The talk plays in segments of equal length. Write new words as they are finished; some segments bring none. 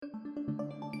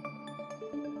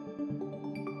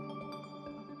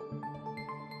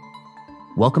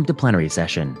Welcome to Plenary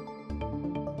Session.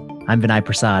 I'm Vinay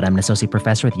Prasad. I'm an associate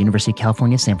professor at the University of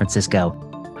California, San Francisco.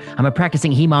 I'm a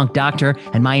practicing hem-onc doctor,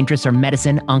 and my interests are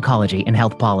medicine, oncology, and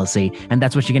health policy. And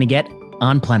that's what you're going to get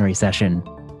on Plenary Session.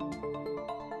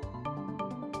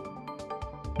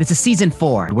 This is season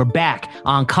 4. We're back.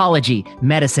 Oncology,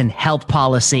 medicine, health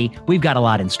policy. We've got a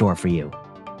lot in store for you.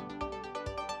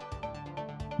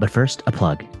 But first, a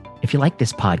plug. If you like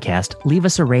this podcast, leave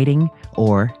us a rating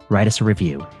or write us a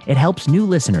review. It helps new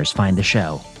listeners find the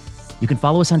show. You can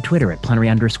follow us on Twitter at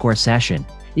plenary_session.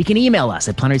 You can email us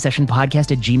at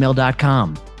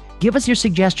plenarysessionpodcast@gmail.com. Give us your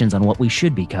suggestions on what we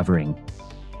should be covering.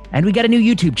 And we got a new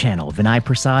YouTube channel, Vinay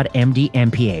Prasad, MD,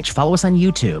 MPH. Follow us on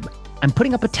YouTube. I'm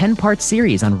putting up a 10-part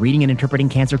series on reading and interpreting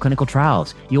cancer clinical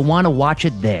trials. You'll want to watch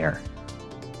it there.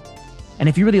 And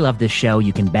if you really love this show,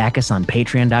 you can back us on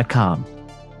patreon.com.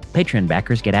 Patreon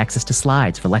backers get access to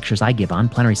slides for lectures I give on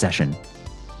Plenary Session.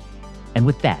 And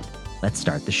with that, let's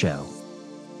start the show.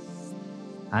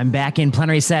 I'm back in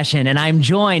Plenary Session, and I'm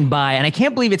joined by, and I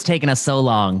can't believe it's taken us so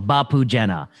long, Bapu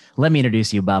Jena. Let me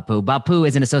introduce you, Bapu. Bapu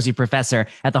is an associate professor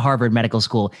at the Harvard Medical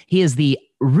School. He is the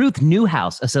Ruth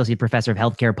Newhouse Associate Professor of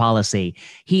Healthcare Policy.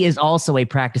 He is also a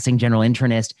practicing general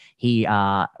internist. He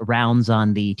rounds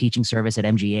on the teaching service at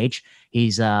MGH.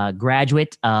 He's a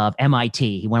graduate of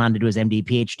MIT. He went on to do his MD,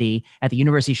 PhD at the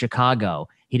University of Chicago.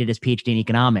 He did his PhD in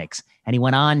economics, and he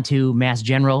went on to Mass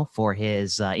General for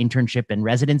his internship and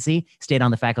residency, stayed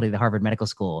on the faculty of the Harvard Medical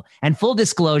School. And full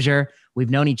disclosure, we've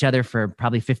known each other for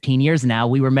probably 15 years now.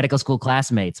 We were medical school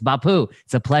classmates. Bapu,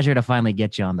 it's a pleasure to finally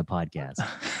get you on the podcast.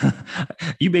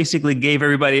 You basically gave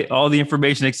everybody all the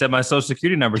information except my social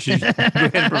security number. Should you go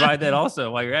ahead and provide that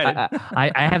also while you're at it? I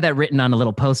have that written on a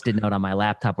little Post-it note on my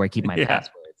laptop where I keep my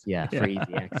passwords. Yeah, for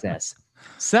easy access.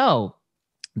 So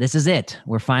this is it.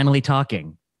 We're finally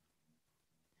talking.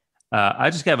 I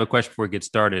just have a question before we get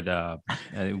started.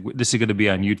 This is going to be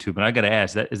on YouTube, and I got to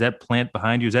ask: is that plant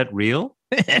behind you? Is that real?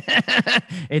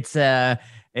 It's pretty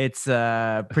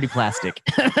plastic.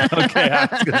 Okay, I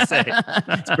was going to say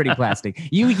it's pretty plastic.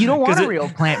 You don't want a real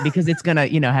plant because it's gonna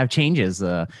have changes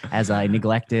as I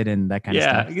neglect it and that kind of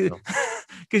stuff. Yeah,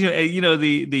 because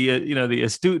the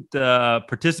astute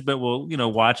participant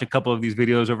will watch a couple of these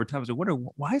videos over time and say, wonder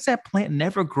why is that plant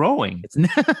never growing? It's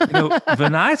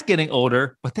Vinay's getting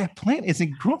older, but that plant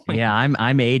isn't growing. Yeah,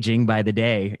 I'm aging by the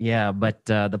day. Yeah, but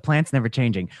the plant's never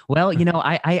changing. Well,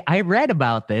 I read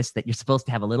about this that you're supposed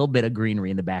to have a little bit of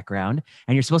greenery in the background,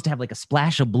 and you're supposed to have like a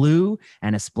splash of blue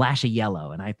and a splash of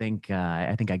yellow. And I think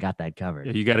I got that covered.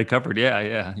 Yeah, you got it covered.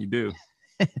 Yeah, you do.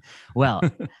 Well,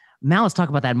 now let's talk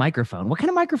about that microphone. What kind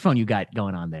of microphone you got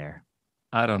going on there?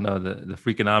 I don't know. The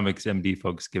Freakonomics MD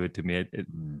folks give it to me.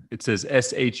 It says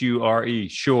SHURE,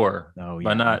 Shure. Oh, yeah.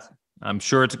 Why not? I'm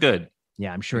sure it's good.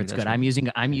 Yeah, I'm sure it's good. I'm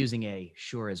using a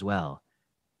Shure as well.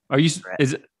 Are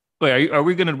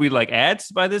we going to read like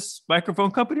ads by this microphone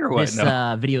company or what? This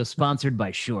video is sponsored by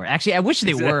Shure. Actually, I wish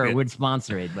they would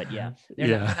sponsor it, but yeah,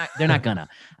 they're not gonna.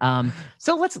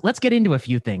 So let's get into a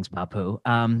few things,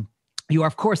 Bapu. You are,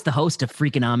 of course, the host of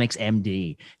Freakonomics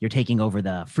MD. You're taking over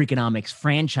the Freakonomics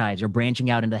franchise. You're branching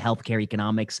out into the healthcare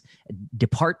economics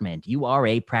department. You are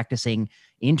a practicing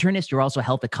internist. You're also a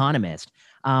health economist.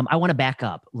 I want to back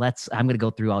up. I'm going to go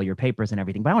through all your papers and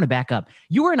everything, but I want to back up.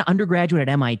 You were an undergraduate at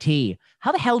MIT.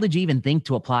 How the hell did you even think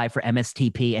to apply for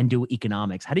MSTP and do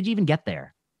economics? How did you even get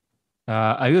there?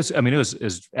 It was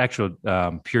actual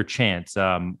pure chance.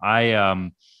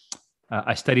 I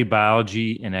studied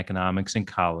biology and economics in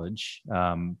college.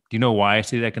 Do you know why I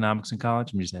studied economics in college?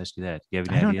 Let me just ask you that. Do you have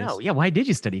any ideas? I don't know. Yeah, why did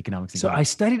you study economics in college? I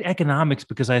studied economics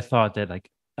because I thought that I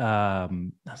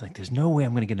was like, there's no way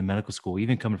I'm going to get into medical school,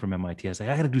 even coming from MIT. I was like,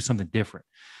 I got to do something different.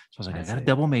 So I was like, I got to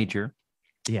double major.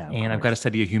 Yeah. And I've got to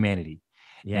study a humanity.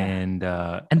 Yeah. And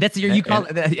that's you call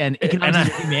it an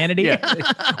economics of humanity? Yeah.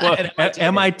 Well,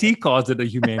 MIT calls it a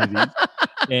humanity.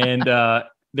 And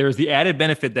there was the added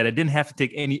benefit that I didn't have to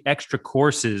take any extra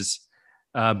courses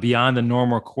beyond the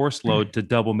normal course load to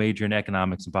double major in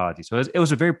economics and policy. So it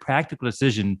was a very practical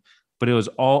decision, but it was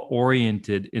all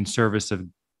oriented in service of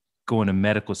going to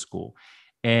medical school.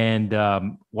 And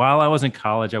while I was in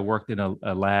college, I worked in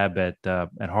a lab at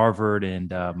Harvard,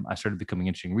 and I started becoming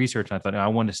interested in research. And I thought, I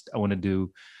want to do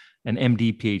an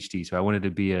MD PhD. So I wanted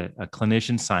to be a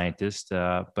clinician scientist,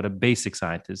 but a basic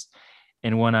scientist.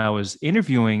 And when I was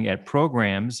interviewing at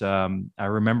programs, I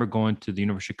remember going to the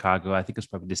University of Chicago. I think it was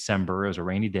probably December. It was a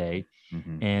rainy day,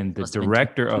 and the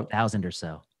director of 2000 or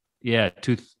so. Yeah,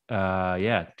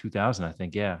 2000. I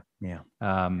think. Yeah. Yeah.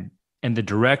 And the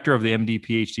director of the MD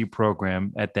PhD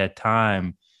program at that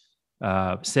time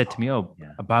said to me, "Oh,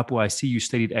 Bapu, I see you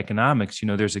studied economics.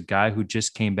 There's a guy who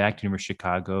just came back to University of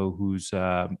Chicago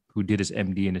who did his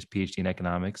MD and his PhD in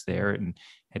economics there and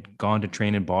had gone to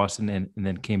train in Boston and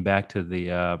then came back to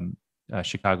the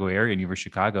Chicago area, University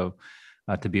of Chicago,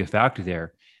 to be a faculty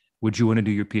there. Would you want to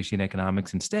do your PhD in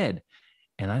economics instead?"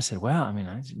 And I said, "Well, I mean,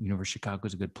 University of Chicago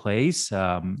is a good place.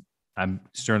 I'm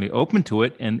certainly open to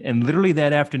it." And literally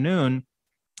that afternoon,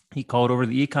 he called over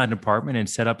the econ department and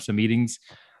set up some meetings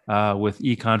with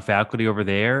econ faculty over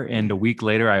there. And a week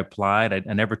later, I applied.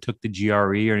 I never took the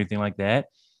GRE or anything like that.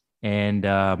 And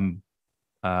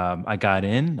I got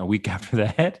in a week after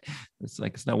that.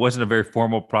 It wasn't a very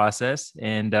formal process.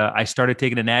 And I started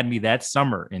taking anatomy that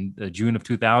summer in June of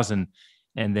 2000.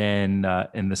 And then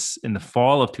in the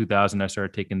fall of 2000, I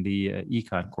started taking the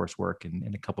econ coursework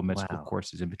and a couple med school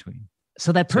courses in between.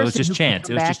 So that person it was just chance.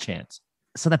 It was just chance.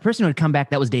 So that person who would come back,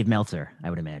 that was Dave Meltzer, I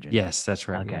would imagine. Yes, that's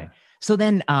right. Okay. Yeah. So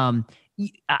then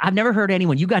I've never heard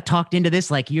anyone, you got talked into this,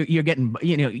 like you're getting,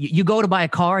 you go to buy a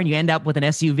car and you end up with an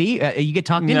SUV, you get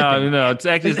talked into it. No, it's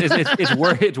actually,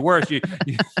 it's worse.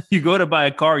 You go to buy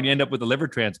a car and you end up with a liver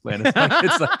transplant.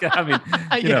 It's like I mean,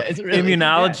 really,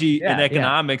 immunology and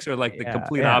economics are like the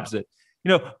complete opposite,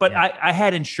 but I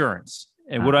had insurance.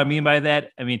 And what do I mean by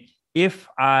that? I mean, if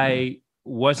I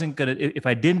if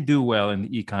I didn't do well in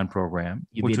the econ program,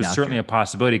 which was certainly a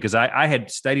possibility because I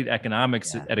had studied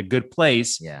economics at a good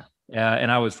place. Yeah.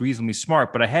 And I was reasonably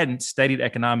smart, but I hadn't studied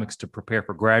economics to prepare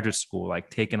for graduate school, like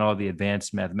taking all the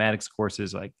advanced mathematics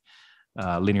courses like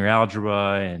linear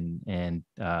algebra and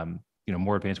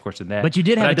more advanced courses than that. But you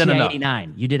did have a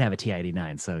TI-89. You did have a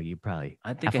TI-89, so you probably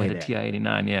I think I had a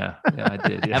TI-89. Yeah, I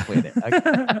did. Yeah. Halfway there.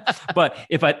 Okay. But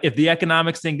if the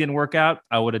economics thing didn't work out,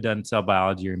 I would have done cell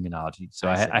biology or immunology. So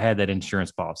I had that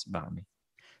insurance policy behind me.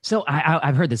 So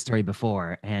I've heard this story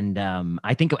before, and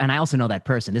I think, and I also know that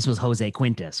person. This was Jose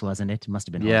Quintas, wasn't it? It must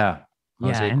have been. Yeah.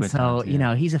 Jose Quintas, so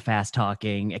he's a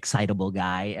fast-talking, excitable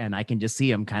guy, and I can just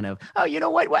see him kind of, oh, you know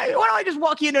what? Why don't I just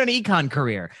walk you into an econ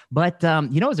career? But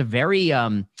it was a very, I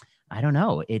don't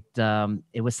know, it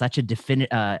was such a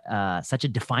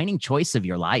defining choice of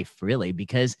your life, really,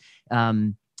 because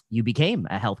you became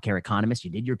a healthcare economist.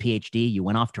 You did your PhD. You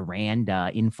went off to Rand,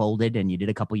 Infolded, and you did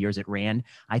a couple years at Rand.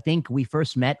 I think we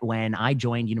first met when I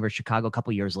joined University of Chicago a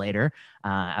couple years later.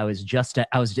 I was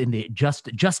in the just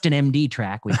an MD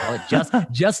track. We call it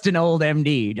just an old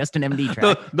MD, just an MD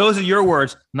track. Those are your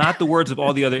words, not the words of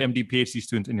all the other MD PhD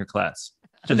students in your class.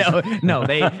 No,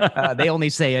 they only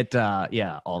say it,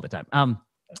 all the time.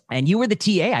 And you were the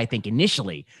TA, I think,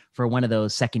 initially for one of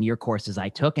those second year courses I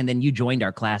took. And then you joined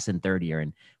our class in third year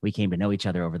and we came to know each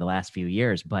other over the last few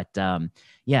years. But and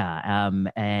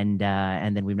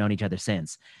then we've known each other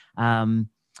since.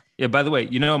 Yeah, by the way,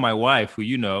 my wife, who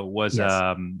was,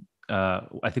 I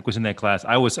think was in that class.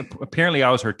 I was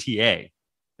her TA.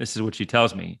 This is what she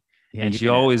tells me. Yeah, and she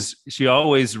always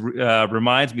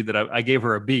reminds me that I gave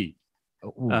her a B.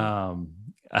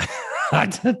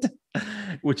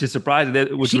 Which is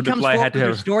surprising. Which she would comes imply had to have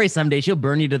her story someday. She'll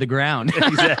burn you to the ground.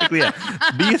 Exactly. Yeah.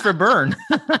 B is for burn.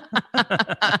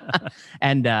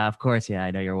 And of course,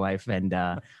 I know your wife, and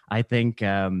I think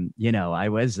I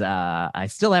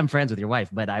still am friends with your wife,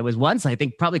 but I was once, I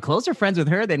think, probably closer friends with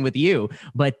her than with you.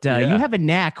 But you have a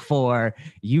knack for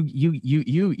you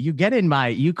get in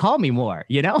you call me more.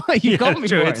 You call me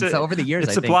more. So over the years,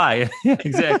 it's supply.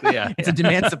 Exactly. Yeah. It's a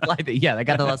demand supply. I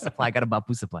got the supply. I got a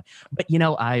Bapu supply. But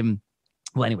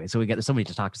well, anyway, so we got so much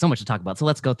to talk about. So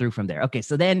let's go through from there. Okay.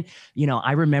 So then,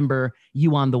 I remember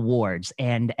you on the wards,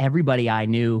 and everybody I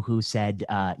knew who said,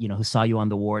 who saw you on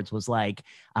the wards was like,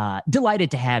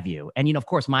 delighted to have you. And, of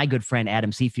course, my good friend,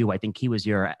 Adam Sifu, I think he was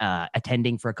your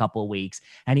attending for a couple of weeks.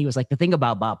 And he was like, the thing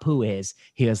about Bapu is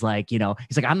he was like, he's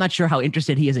like, I'm not sure how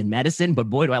interested he is in medicine, but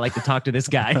boy, do I like to talk to this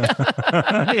guy.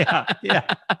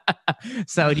 Yeah.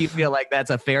 So do you feel like that's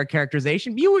a fair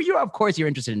characterization? You of course, you're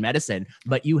interested in medicine,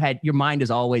 but your mind is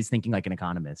always thinking like an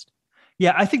economist.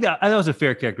 Yeah, I think that was a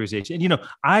fair characterization. And,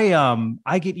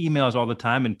 I get emails all the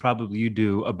time, and probably you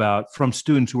do, from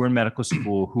students who are in medical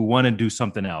school who want to do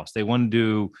something else. They want to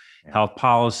do health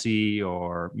policy,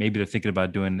 or maybe they're thinking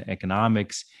about doing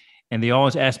economics. And they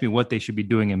always ask me what they should be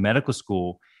doing in medical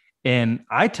school. And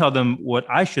I tell them what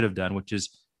I should have done, which is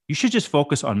you should just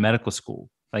focus on medical school.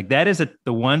 Like that is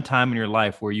the one time in your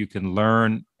life where you can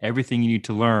learn everything you need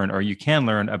to learn, or you can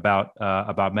learn about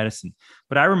medicine.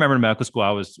 But I remember in medical school,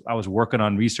 I was working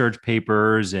on research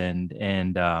papers and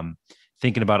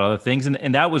thinking about other things,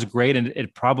 and that was great, and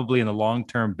it probably in the long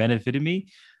term benefited me.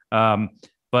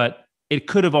 But it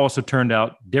could have also turned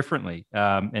out differently.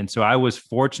 And so I was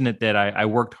fortunate that I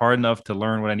worked hard enough to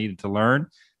learn what I needed to learn.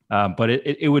 But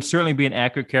it would certainly be an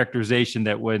accurate characterization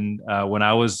that when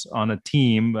I was on a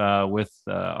team with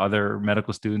other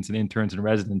medical students and interns and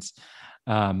residents,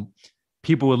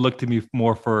 people would look to me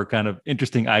more for kind of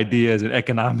interesting ideas and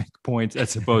economic points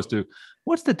as opposed to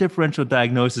what's the differential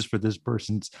diagnosis for this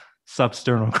person's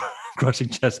substernal crushing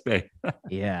chest pain.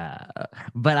 Yeah.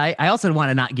 But I also want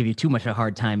to not give you too much of a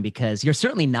hard time because you're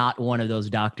certainly not one of those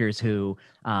doctors who,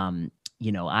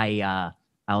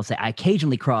 I'll say I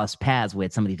occasionally cross paths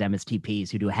with some of these MSTPs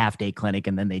who do a half-day clinic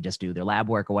and then they just do their lab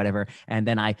work or whatever. And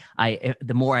then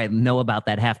the more I know about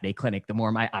that half-day clinic, the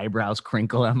more my eyebrows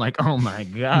crinkle. I'm like, oh my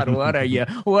God,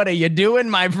 what are you doing,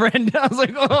 my friend? I was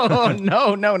like, oh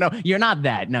no, you're not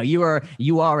that. No, you are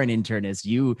an internist.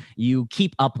 You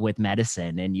keep up with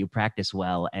medicine and you practice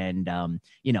well. And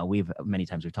many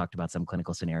times we've talked about some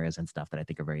clinical scenarios and stuff that I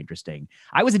think are very interesting.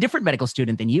 I was a different medical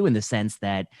student than you in the sense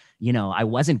that, I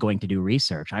wasn't going to do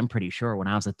research. I'm pretty sure when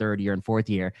I was a third year and fourth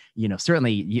year,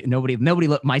 certainly nobody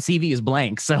looked, my CV is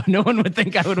blank. So no one would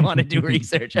think I would want to do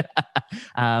research.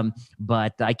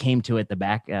 But I came to it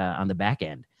on the back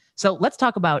end. So let's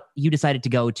talk about, you decided to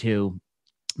go to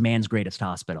man's greatest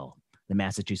hospital, the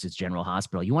Massachusetts General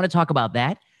Hospital. You want to talk about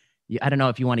that? I don't know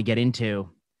if you want to get into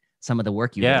some of the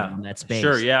work you did in that space.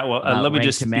 Sure. Yeah. Well, let me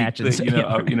just speak.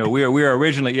 We're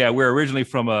originally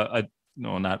from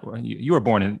no, not you were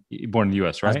born in the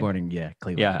U.S., right? I was born in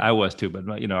Cleveland. Yeah, I was too. But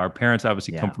our parents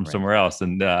obviously come from somewhere else.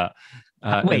 And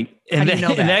wait, in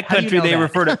that country they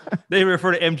refer to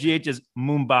MGH as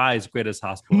Mumbai's greatest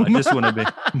hospital. I just want to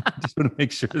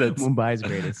make sure that's Mumbai's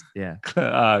greatest. Yeah,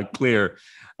 clear.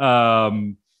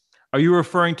 Are you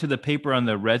referring to the paper on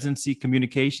the residency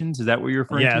communications? Is that what you're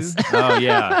referring to? Oh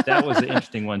yeah, that was an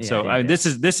interesting one. This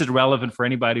is relevant for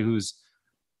anybody who's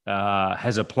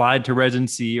has applied to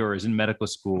residency or is in medical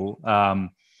school.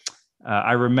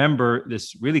 I remember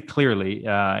this really clearly,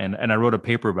 and I wrote a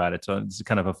paper about it. So it's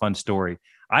kind of a fun story.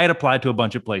 I had applied to a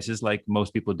bunch of places like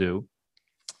most people do.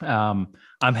 I'm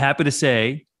happy to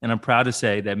say, and I'm proud to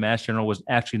say that Mass General was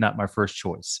actually not my first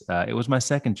choice. It was my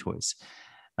second choice.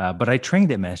 But I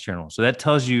trained at Mass General. So that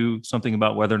tells you something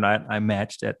about whether or not I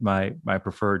matched at my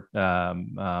preferred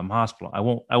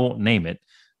hospital. I won't name it.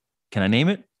 Can I name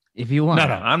it? If you want. No,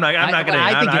 I'm not going to.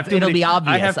 I think it'll be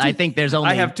obvious. I think there's only.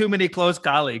 I have too many close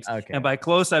colleagues. Okay. And by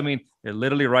close, I mean, they're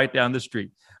literally right down the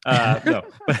street. No.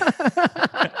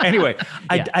 But anyway,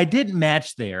 I did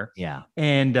match there. Yeah.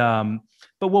 And,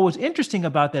 but what was interesting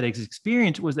about that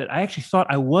experience was that I actually thought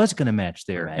I was going to match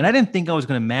there. Right. And I didn't think I was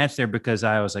going to match there because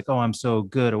I was like, oh, I'm so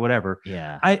good or whatever.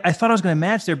 Yeah. I thought I was going to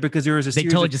match there because there was a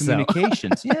series of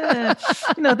communications. Yeah.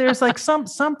 There's like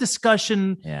some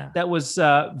discussion that was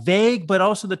vague, but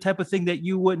also the type of thing that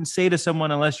you wouldn't say to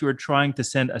someone unless you were trying to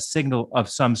send a signal of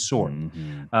some sort.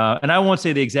 Mm-hmm. And I won't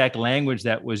say the exact language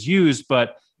that was used,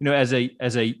 but as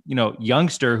a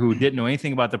youngster who didn't know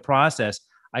anything about the process,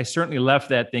 I certainly left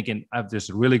that thinking there's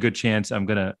a really good chance I'm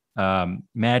going to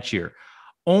match here.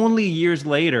 Only years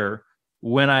later,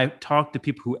 when I talked to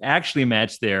people who actually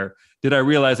matched there, did I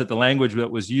realize that the language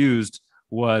that was used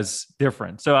was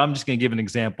different. So I'm just going to give an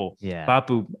example. Yeah.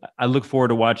 Bapu, I look forward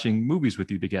to watching movies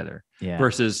with you together. Yeah.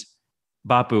 Versus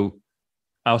Bapu,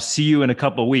 I'll see you in a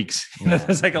couple of weeks.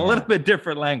 It's like a little bit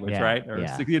different language, right? Or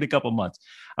see you in a couple of months.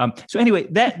 So anyway,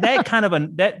 that kind of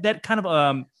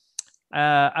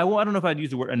I don't know if I'd use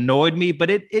the word annoyed me, but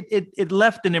it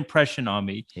left an impression on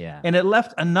me. Yeah. And it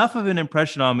left enough of an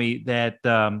impression on me that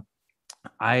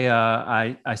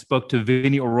I spoke to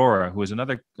Vinny Aurora, who was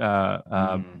another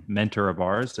mentor of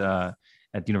ours at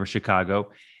the University of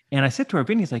Chicago. And I said to her,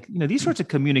 Vinny's like, these sorts of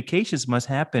communications must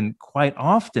happen quite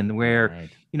often where,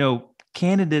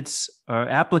 candidates or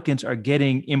applicants are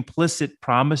getting implicit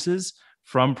promises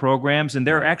from programs, and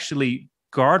there are actually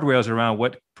guardrails around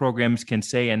what programs can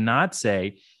say and not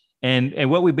say. And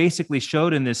what we basically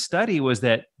showed in this study was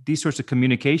that these sorts of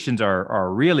communications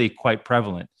are really quite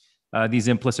prevalent, these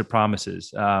implicit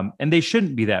promises, and they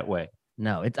shouldn't be that way.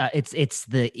 No, it's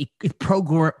the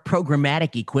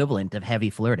programmatic equivalent of heavy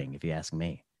flirting, if you ask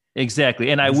me.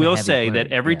 Exactly. And I will say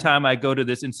that every time I go to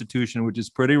this institution, which is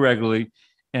pretty regularly,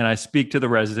 and I speak to the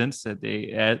residents, that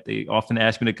they often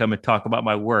ask me to come and talk about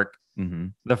my work. Mm-hmm.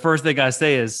 The first thing I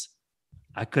say is,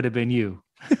 I could have been you.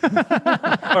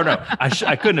 Or no,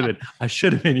 I couldn't have been. I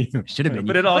should have been you. Should have been.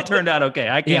 But it all turned out okay.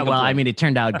 I can't complain. I mean, it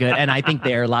turned out good. And I think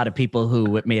there are a lot of people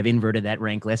who may have inverted that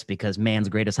rank list because man's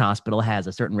greatest hospital has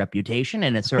a certain reputation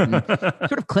and a certain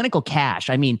sort of clinical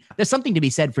cash. I mean, there's something to be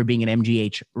said for being an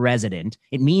MGH resident.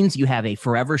 It means you have a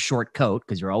forever short coat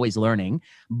because you're always learning.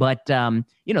 But,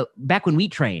 back when we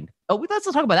trained,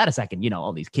 let's talk about that a second.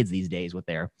 All these kids these days with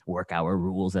their work hour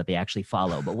rules that they actually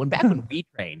follow. But back when we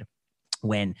trained,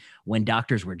 when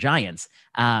doctors were giants.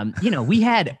 We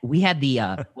had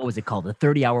the what was it called? The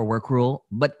 30-hour work rule,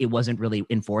 but it wasn't really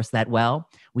enforced that well.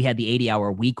 We had the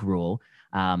 80-hour week rule.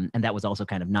 And that was also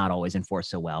kind of not always enforced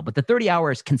so well. But the 30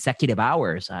 hours, consecutive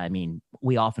hours, I mean,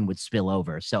 we often would spill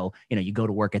over. So, you go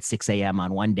to work at 6 a.m.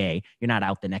 on one day, you're not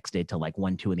out the next day till like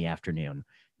 1, 2 in the afternoon.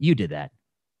 You did that.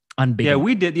 Yeah,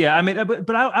 we did. Yeah. I mean,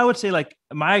 but I would say like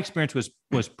my experience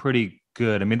was pretty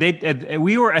good. I mean,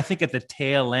 we were, I think, at the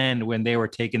tail end when they were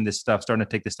taking this stuff, starting to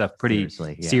take this stuff pretty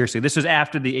seriously. This was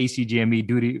after the ACGME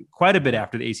duty, quite a bit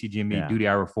after the ACGME duty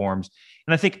hour reforms.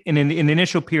 And I think in the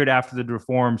initial period after the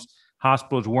reforms,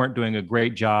 hospitals weren't doing a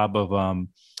great job of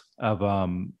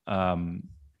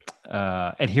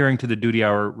adhering to the duty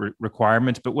hour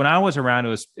requirements. But when I was around,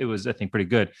 it was I think pretty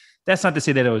good. That's not to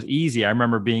say that it was easy. I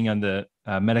remember being on the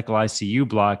medical ICU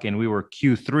block, and we were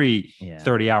Q3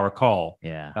 30-hour call.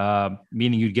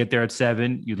 Meaning you'd get there at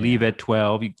 7, you'd leave at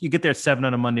 12. You get there at 7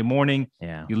 on a Monday morning.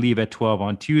 You leave at 12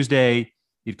 on Tuesday.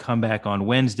 You'd come back on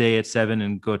Wednesday at 7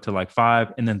 and go to like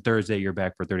 5. And then Thursday, you're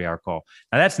back for a 30-hour call.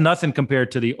 Now, that's nothing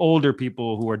compared to the older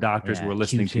people who are doctors who are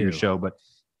listening to your show. But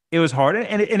it was hard.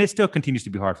 And it still continues to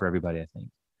be hard for everybody, I think.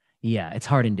 Yeah, it's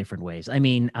hard in different ways. I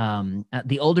mean,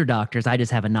 the older doctors, I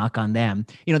just have a knock on them.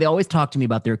 They always talk to me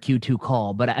about their Q2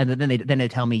 call, but then they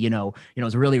tell me,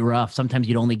 it's really rough. Sometimes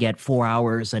you'd only get 4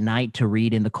 hours a night to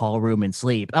read in the call room and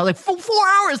sleep. I was like, 4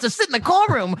 hours to sit in the call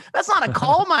room? That's not a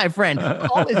call, my friend. A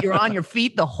call is you're on your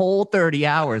feet the whole 30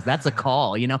 hours. That's a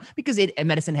call, because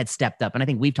medicine had stepped up. And I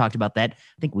think we've talked about that.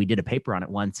 I think we did a paper on it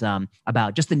once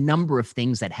about just the number of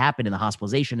things that happened in the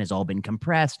hospitalization has all been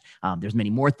compressed. There's many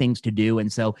more things to do.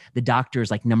 And so the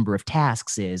doctor's number of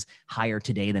tasks is higher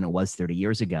today than it was 30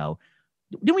 years ago.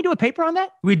 Didn't we do a paper on that?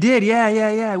 We did.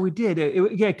 Yeah. We did.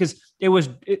 Because it was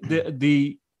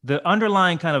the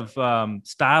underlying kind of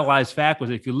stylized fact was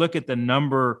if you look at the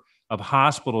number of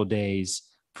hospital days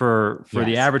for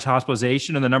the average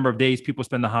hospitalization and the number of days people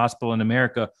spend in the hospital in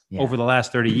America over the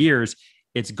last 30 years,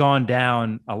 it's gone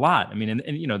down a lot. I mean,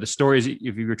 and the stories,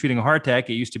 if you were treating a heart attack,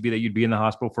 it used to be that you'd be in the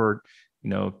hospital for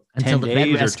 10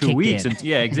 days or 2 weeks. And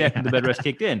exactly. The bed rest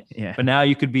kicked in. But now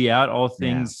you could be out, all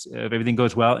things, if everything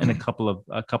goes well, in a couple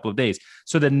of days.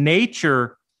 So the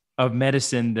nature of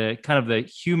medicine, the kind of the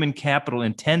human capital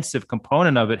intensive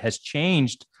component of it has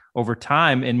changed over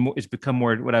time. And it's become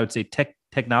more, what I would say,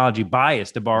 technology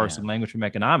biased, to borrow some language from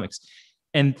economics.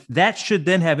 And that should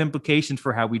then have implications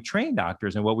for how we train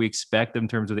doctors and what we expect in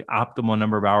terms of the optimal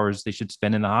number of hours they should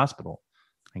spend in the hospital.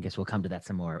 I guess we'll come to that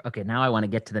some more. Okay, now I want to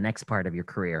get to the next part of your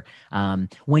career.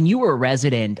 When you were a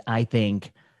resident, I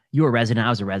think you were a resident. I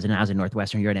was a resident. I was in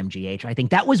Northwestern. You're at MGH. I think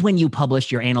that was when you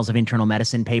published your Annals of Internal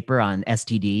Medicine paper on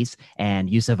STDs and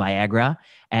use of Viagra.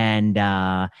 And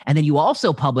then you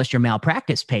also published your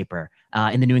malpractice paper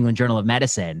in the New England Journal of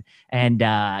Medicine. And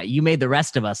you made the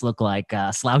rest of us look like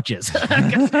slouches.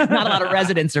 Not a lot of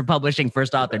residents are publishing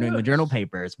first author New England Journal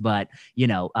papers, but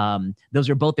those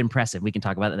are both impressive. We can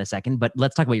talk about that in a second, but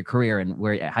let's talk about your career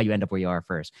and how you end up where you are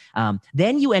first.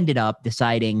 Then you ended up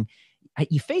deciding,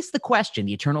 you faced the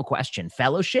eternal question,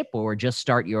 fellowship or just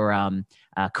start your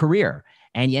career.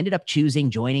 And you ended up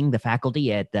joining the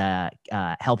faculty at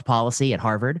health policy at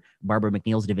Harvard, Barbara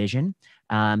McNeil's division.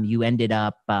 You ended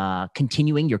up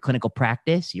continuing your clinical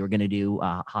practice. You were going to do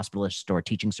hospitalist or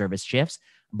teaching service shifts,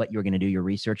 but you were going to do your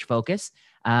research focus.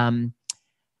 How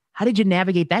did you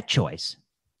navigate that choice?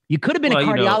 You could have been a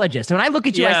cardiologist. When I look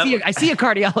at you, I see a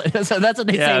cardiologist. So that's what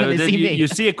they say when they see me. You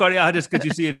see a cardiologist because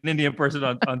you see an Indian person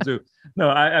on Zoom. No,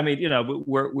 I mean,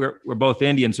 we're both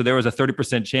Indian, so there was a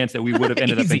 30% chance that we would have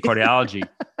ended up in cardiology.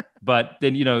 But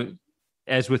then,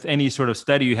 as with any sort of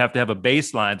study, you have to have a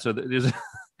baseline. So there's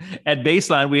at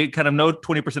baseline, we kind of know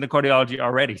 20% of cardiology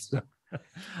already. So,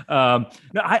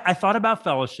 I thought about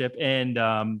fellowship, and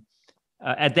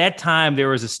at that time, there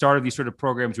was a start of these sort of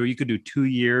programs where you could do 2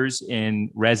 years in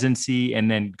residency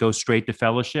and then go straight to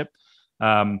fellowship.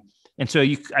 And so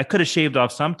I could have shaved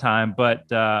off some time, but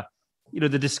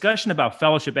the discussion about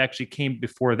fellowship actually came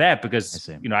before that because,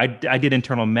 I did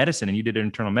internal medicine and you did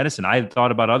internal medicine. I had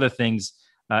thought about other things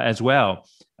as well.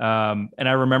 And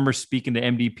I remember speaking to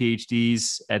MD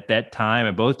PhDs at that time,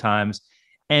 at both times,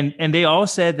 and they all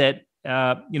said that,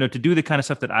 to do the kind of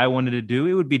stuff that I wanted to do,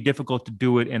 it would be difficult to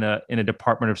do it in a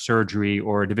department of surgery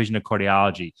or a division of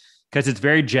cardiology because it's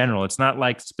very general. It's not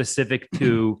like specific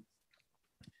to,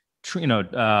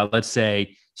 let's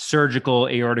say surgical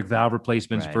aortic valve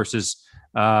replacements versus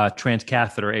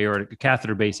transcatheter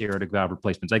catheter-based aortic valve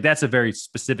replacements. Like that's a very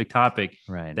specific topic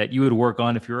that you would work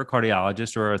on if you're a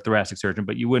cardiologist or a thoracic surgeon,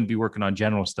 but you wouldn't be working on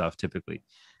general stuff typically.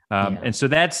 And so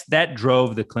that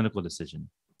drove the clinical decision.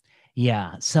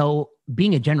 Yeah. So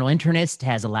being a general internist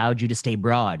has allowed you to stay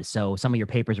broad. So some of your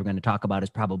papers we're going to talk about is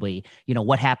probably,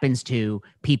 what happens to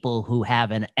people who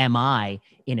have an MI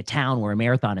in a town where a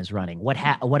marathon is running? What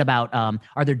about,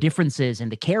 are there differences in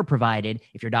the care provided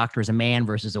if your doctor is a man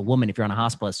versus a woman if you're on a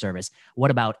hospitalist service?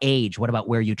 What about age? What about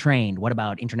where you trained? What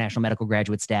about international medical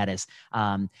graduate status?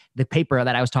 The paper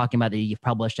that I was talking about that you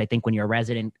published, I think when you're a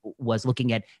resident, was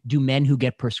looking at, do men who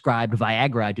get prescribed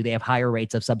Viagra, do they have higher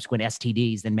rates of subsequent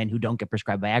STDs than men who don't get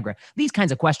prescribed Viagra? These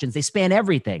kinds of questions, they span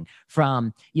everything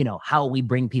from, how we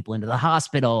bring people into the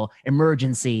hospital,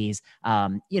 emergencies.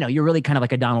 You're really kind of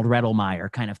like a Donald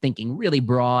Redelmeyer, kind of thinking really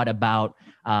broad about,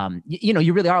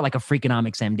 you really are like a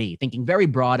Freakonomics MD, thinking very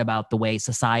broad about the way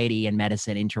society and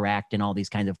medicine interact and all these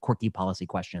kinds of quirky policy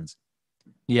questions.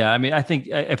 Yeah, I mean, I think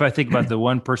if I think about the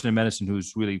one person in medicine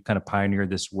who's really kind of pioneered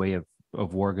this way of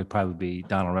work, it'd probably be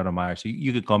Donald Redelmeyer. So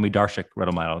you could call me Darshik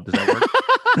Redelmeyer. Does that work?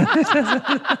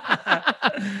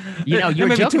 You're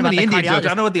joking about the Indian jokes. I cardiologist.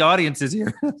 don't know what the audience is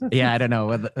here. Yeah, I don't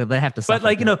know. They have to. But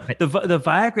the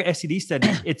Viagra STD study,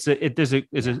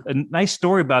 there's a nice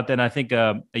story about that. And I think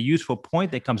a useful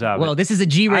point that comes out. Well, this is a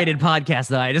G-rated podcast,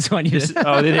 though. I just want you to.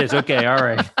 Oh, it is. Okay. All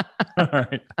right. All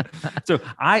right. So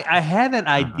I had that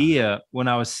idea when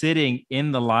I was sitting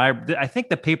in the library. I think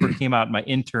the paper came out in my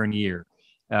intern year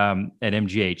at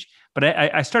MGH. But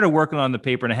I started working on the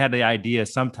paper and I had the idea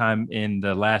sometime in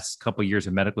the last couple of years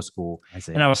of medical school.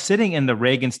 And I was sitting in the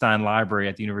Regenstein Library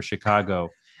at the University of Chicago.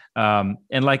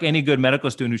 And like any good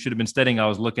medical student who should have been studying, I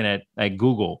was looking at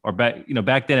Google, or back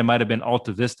then it might've been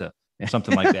Alta Vista or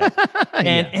something like that.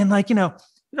 And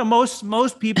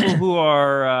most people who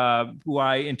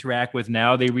I interact with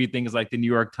now, they read things like the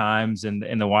New York Times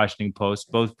and the Washington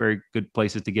Post, both very good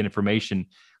places to get information.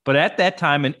 But at that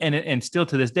time, and still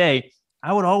to this day,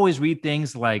 I would always read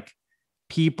things like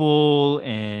People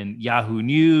and Yahoo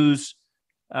News,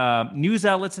 news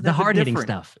outlets. The hard-hitting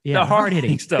stuff. Yeah, the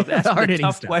hard-hitting stuff. That's the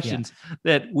tough questions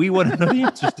that we want to know the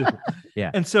answers to. Yeah.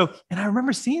 And I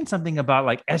remember seeing something about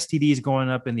like STDs going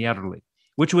up in the elderly,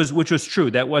 which was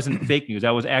true. That wasn't fake news.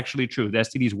 That was actually true. The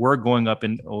STDs were going up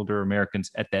in older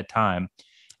Americans at that time.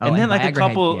 And then like a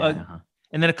couple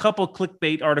And then a couple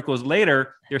clickbait articles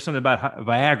later, there's something about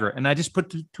Viagra. And I just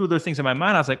put two of those things in my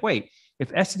mind. I was like, wait, if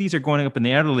STDs are going up in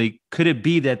the elderly, could it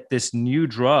be that this new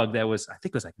drug that was, I think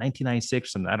it was like 1996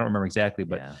 or something, I don't remember exactly,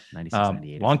 but 96,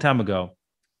 98, long time ago,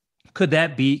 could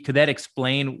that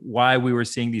explain why we were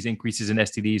seeing these increases in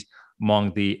STDs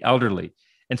among the elderly?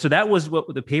 And so that was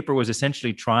what the paper was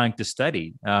essentially trying to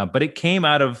study. But it came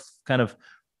out of kind of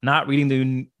not reading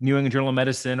the New England Journal of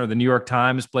Medicine or the New York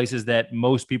Times, places that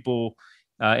most people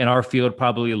in our field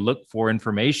probably look for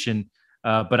information.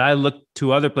 But I looked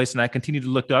to other places, and I continue to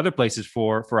look to other places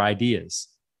for ideas.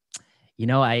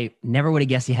 I never would have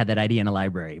guessed you had that idea in a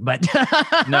library, but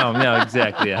no,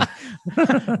 exactly. Yeah.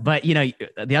 But,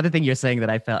 the other thing you're saying that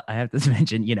I have to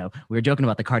mention, we were joking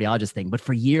about the cardiologist thing, but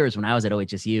for years when I was at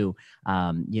OHSU,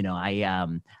 I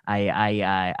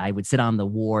would sit on the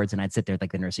wards and I'd sit there at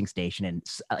like the nursing station, and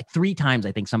like 3 times,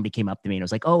 I think somebody came up to me and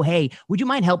was like, oh, hey, would you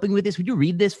mind helping with this? Would you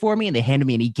read this for me? And they handed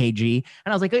me an EKG,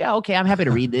 and I was like, oh, yeah, okay, I'm happy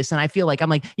to read this. And I feel like,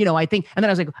 I'm like, I think, and then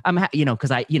I was like,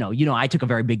 cause I took a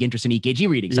very big interest in EKG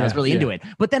reading. So I was really into it.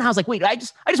 But then I was like, wait, I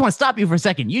just want to stop you for a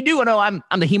second. You do know I'm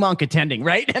the hemonc attending,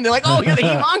 right? And they're like, oh, you're the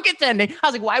hemonc attending. I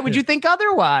was like, why would you think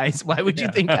otherwise? Why would you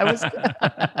think I was?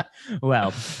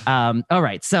 Well, all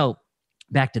right. So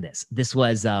back to this. This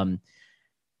was, so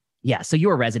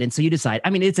you're a resident. So you decide,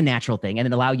 it's a natural thing, and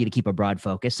it allows you to keep a broad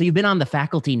focus. So you've been on the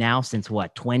faculty now since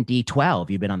what,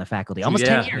 2012? You've been on the faculty almost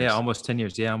 10 years. Yeah, almost 10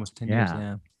 years. Yeah, almost 10 years.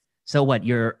 Yeah. So what,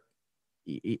 you're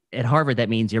at Harvard, that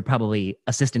means you're probably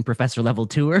assistant professor level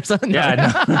 2 or something.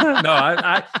 Yeah, no,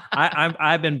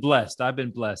 I've been blessed. I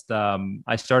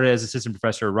started as assistant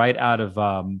professor right out of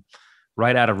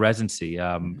residency.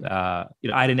 I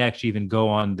didn't actually even go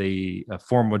on the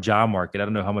formal job market. I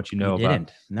don't know how much you know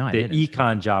about the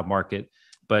econ job market,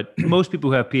 but most people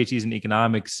who have PhDs in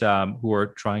economics, who are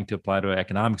trying to apply to an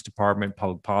economics department,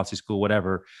 public policy school,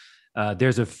 whatever,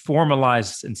 there's a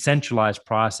formalized and centralized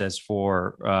process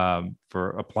for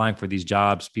applying for these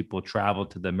jobs. People travel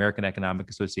to the American Economic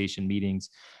Association meetings,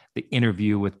 they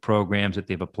interview with programs that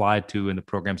they've applied to and the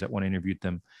programs that want to interview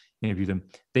them.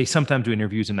 They sometimes do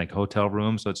interviews in like hotel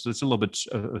rooms, so it's a little bit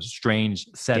a strange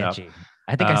setup. Sketchy.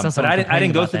 I think I saw something. But I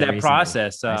didn't go through that recently.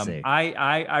 process.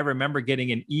 I remember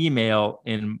getting an email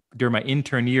during my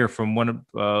intern year from one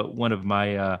of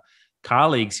my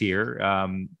colleagues here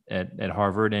at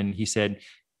Harvard, and he said,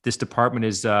 "This department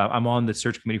is I'm on the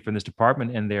search committee for this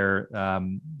department, and they're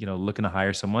looking to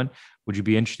hire someone. Would you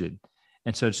be interested?"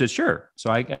 And so I said, sure.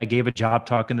 So I gave a job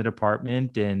talk in the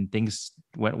department and things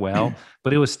went well,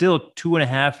 but it was still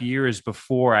 2.5 years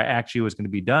before I actually was going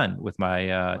to be done with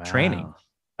my training.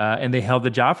 And they held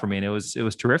the job for me, and it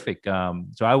was terrific.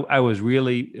 So I was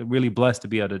really, really blessed to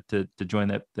be able to join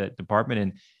that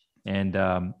department, and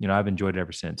I've enjoyed it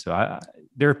ever since. So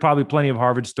there are probably plenty of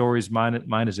Harvard stories.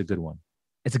 Mine is a good one.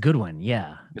 It's a good one.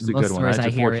 Yeah. It's a good one. Most stories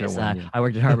I hear is I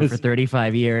worked at Harvard for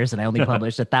 35 years and I only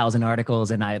published 1,000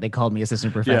 articles and they called me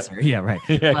assistant professor. Yeah, right.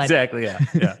 Yeah, exactly.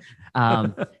 Yeah.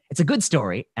 It's a good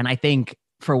story. And I think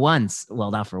for once, well,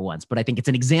 not for once, but I think it's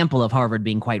an example of Harvard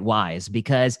being quite wise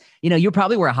because, you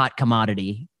probably were a hot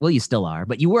commodity. Well, you still are,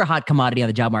 but you were a hot commodity on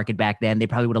the job market back then. They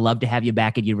probably would have loved to have you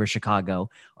back at University of Chicago,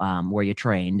 where you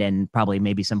trained, and probably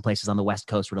maybe some places on the West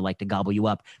Coast would have liked to gobble you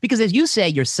up. Because as you say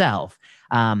yourself,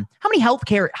 how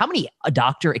many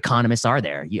doctor economists are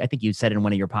there? I think you said in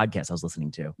one of your podcasts I was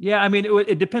listening to. Yeah, I mean,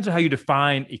 it depends on how you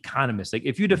define economist. Like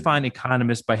if you define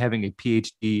economist by having a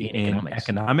PhD in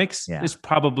economics, it's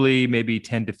probably maybe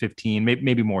 10 to 15,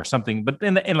 maybe more, something, but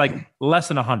in like less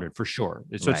than 100 for sure.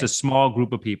 So it's a small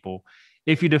group of people.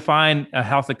 If you define a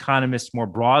health economist more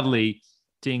broadly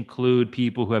to include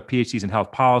people who have PhDs in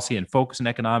health policy and focus in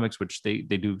economics, which they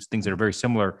do things that are very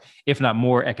similar, if not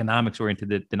more economics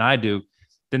oriented than I do,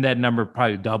 then that number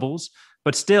probably doubles.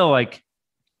 But still, like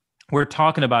we're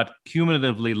talking about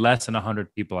cumulatively less than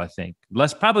 100 people, I think.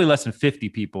 Probably less than 50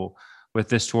 people with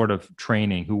this sort of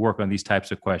training who work on these types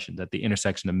of questions at the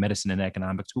intersection of medicine and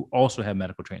economics who also have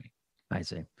medical training. I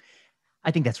see. I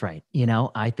think that's right.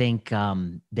 I think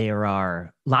there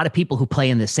are a lot of people who play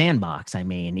in the sandbox. I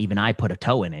mean, even I put a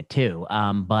toe in it too.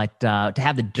 But to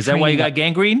have the is that why you got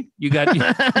gangrene? You got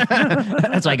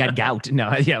that's why I got gout.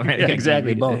 No, yeah, right. Yeah,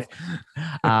 exactly, both.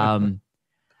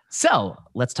 So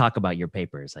let's talk about your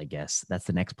papers. I guess that's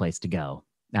the next place to go.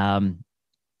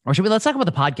 Or let's talk about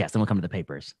the podcast, then we'll come to the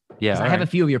papers. Yeah. I have a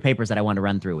few of your papers that I want to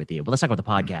run through with you, but let's talk about the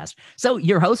podcast. So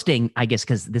you're hosting, I guess,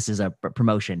 because this is a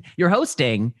promotion. You're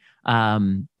hosting,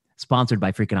 sponsored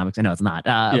by Freakonomics. I know it's not,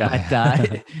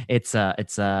 but it's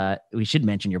we should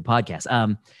mention your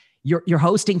podcast. You're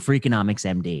hosting Freakonomics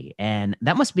MD, and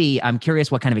that must be, I'm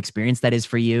curious what kind of experience that is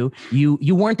for you.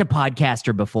 You weren't a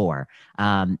podcaster before.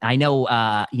 I know,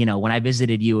 when I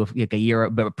visited you like a year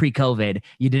pre-COVID,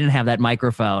 you didn't have that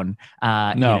microphone.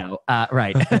 No.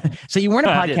 Right. So you weren't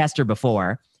a podcaster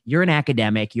before. You're an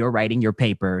academic. You're writing your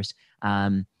papers.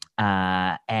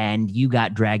 And you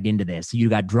got dragged into this. You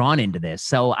got drawn into this.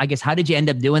 So I guess, how did you end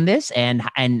up doing this? And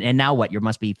now what? You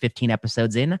must be 15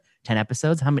 episodes in, 10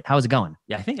 episodes. How is it going?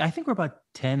 Yeah, I think we're about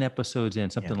 10 episodes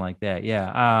in, something like that.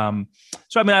 Yeah.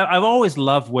 So I mean, I've always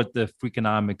loved what the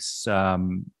Freakonomics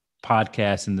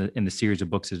podcast and the series of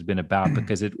books has been about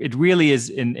because it really is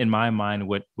in my mind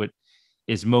what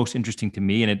is most interesting to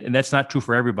me, and that's not true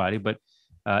for everybody, but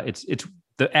it's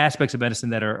the aspects of medicine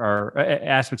that are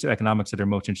aspects of economics that are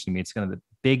most interesting to me. It's kind of the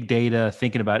big data,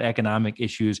 thinking about economic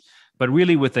issues, but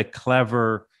really with a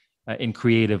clever and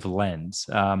creative lens.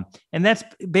 And that's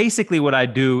basically what I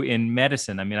do in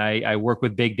medicine. I mean, I work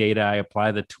with big data. I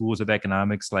apply the tools of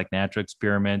economics like natural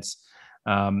experiments.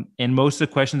 And most of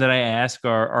the questions that I ask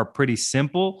are pretty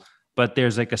simple, but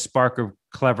there's like a spark of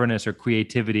cleverness or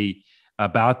creativity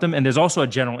about them. And there's also a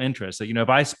general interest. So, if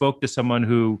I spoke to someone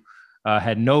who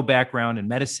had no background in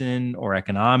medicine or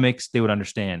economics, they would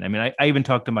understand. I mean, I even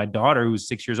talked to my daughter who's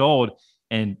 6 years old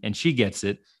and she gets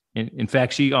it. In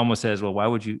fact, she almost says, well,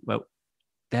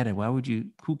 Daddy,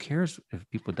 who cares if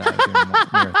people die during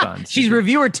marathons? She's a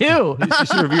reviewer too.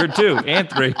 She's a reviewer too, and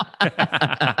 3.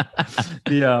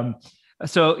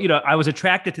 So, I was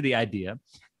attracted to the idea.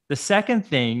 The second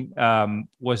thing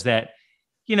was that,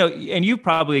 and you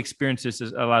probably experienced this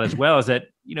a lot as well, is that,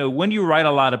 when you write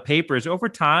a lot of papers over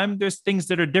time, there's things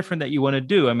that are different that you want to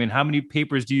do. I mean, how many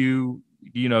papers do you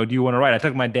want to write? I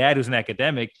talked to my dad, who's an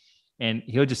academic, and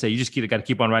he'll just say, you just got to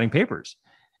keep on writing papers.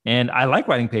 And I like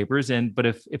writing papers. But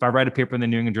if I write a paper in the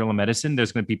New England Journal of Medicine,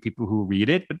 there's going to be people who read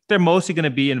it, but they're mostly going to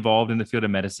be involved in the field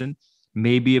of medicine.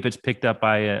 Maybe if it's picked up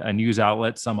by a news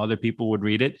outlet, some other people would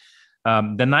read it.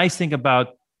 The nice thing about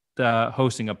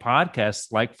hosting a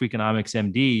podcast like Freakonomics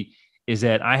MD is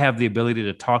that I have the ability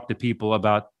to talk to people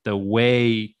about the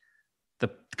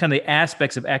kind of the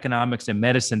aspects of economics and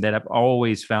medicine that I've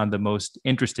always found the most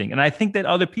interesting. And I think that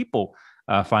other people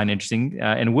find interesting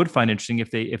and would find interesting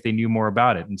if they knew more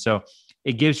about it. And so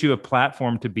it gives you a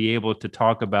platform to be able to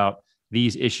talk about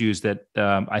these issues that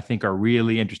I think are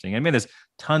really interesting. I mean, there's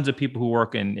tons of people who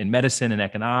work in medicine and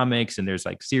economics, and there's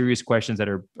like serious questions that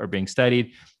are being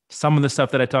studied. Some of the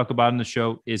stuff that I talk about in the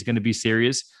show is going to be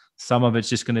serious. Some of it's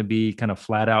just going to be kind of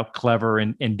flat out clever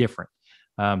and different.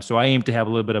 So I aim to have a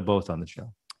little bit of both on the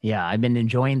show. Yeah, I've been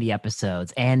enjoying the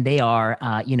episodes, and they are,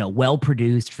 well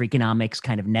produced, Freakonomics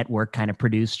kind of network, kind of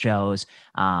produced shows.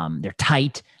 They're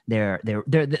tight. They're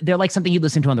like something you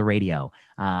listen to on the radio.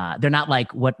 They're not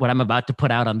like what I'm about to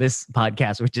put out on this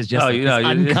podcast, which is just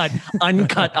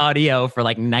uncut audio for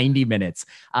like 90 minutes.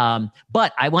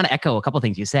 But I want to echo a couple of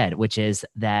things you said, which is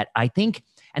that I think,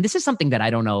 and this is something that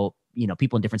I don't know,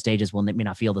 people in different stages may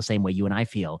not feel the same way you and I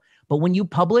feel, but when you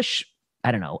publish,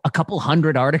 I don't know, a couple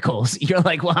hundred articles, you're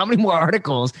like, well, how many more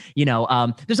articles?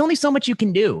 There's only so much you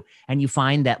can do. And you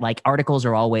find that like articles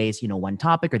are always, one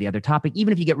topic or the other topic.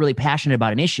 Even if you get really passionate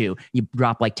about an issue, you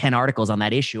drop like 10 articles on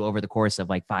that issue over the course of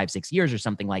like 5-6 years or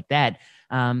something like that.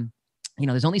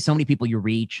 There's only so many people you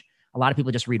reach. A lot of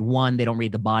people just read one. They don't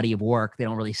read the body of work. They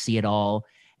don't really see it all.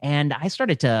 And I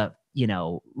started to,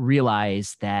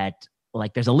 realize that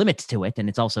like there's a limit to it. And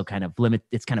it's also kind of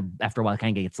it's kind of after a while, it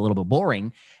kind of gets a little bit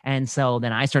boring. And so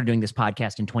then I started doing this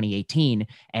podcast in 2018,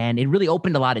 and it really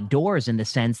opened a lot of doors in the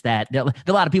sense that there are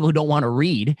a lot of people who don't want to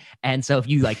read. And so if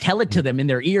you like tell it to them in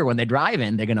their ear when they're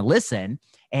driving, they're going to listen.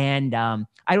 And I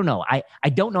don't know. I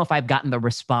don't know if I've gotten the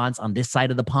response on this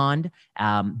side of the pond.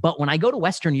 But when I go to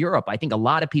Western Europe, I think a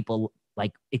lot of people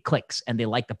like it clicks and they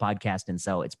like the podcast. And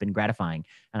so it's been gratifying.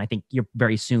 And I think you're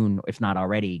very soon, if not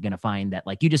already, going to find that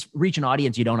like you just reach an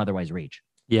audience you don't otherwise reach.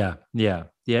 Yeah. And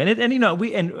we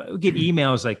get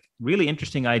emails like really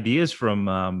interesting ideas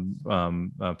from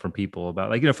people about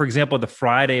like, for example, the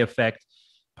Friday Effect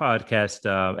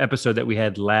podcast episode that we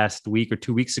had last week or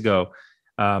 2 weeks ago.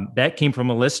 That came from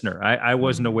a listener. I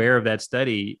wasn't aware of that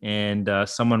study, and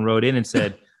someone wrote in and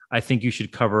said, I think you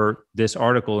should cover this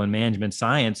article in Management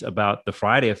Science about the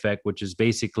Friday effect, which is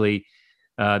basically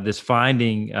this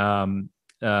finding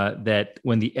that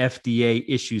when the FDA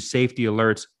issues safety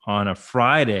alerts on a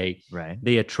Friday, right,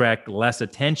 they attract less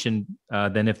attention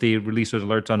than if they release those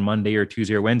alerts on Monday or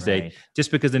Tuesday or Wednesday, right,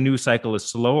 just because the news cycle is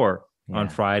slower on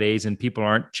Fridays and people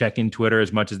aren't checking Twitter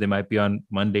as much as they might be on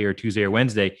Monday or Tuesday or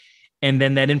Wednesday. And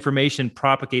then that information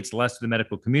propagates less to the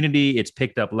medical community. It's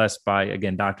picked up less by,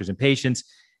 again, doctors and patients.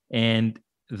 And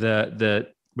the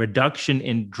reduction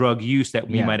in drug use that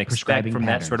we might expect from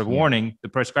that sort of warning, the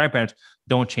prescribing patterns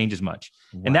don't change as much.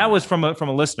 Wow. And that was from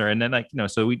a listener. And then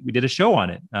so we did a show on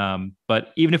it.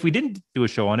 But even if we didn't do a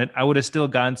show on it, I would have still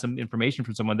gotten some information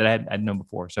from someone that I'd known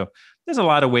before. So there's a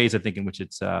lot of ways I think in which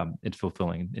it's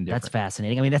fulfilling and different. That's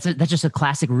fascinating. I mean, that's just a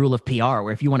classic rule of PR,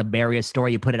 where if you want to bury a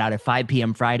story, you put it out at 5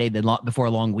 p.m. Friday, before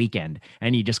a long weekend,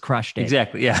 and you just crushed it.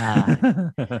 Exactly. Yeah.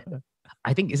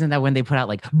 I think, isn't that when they put out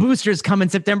like boosters coming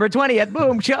September 20th?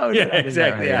 Boom, show. Yeah,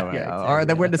 exactly. Yeah. Or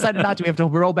that we're decided not to. We have to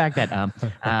roll back that.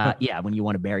 When you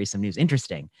want to bury some news.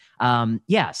 Interesting.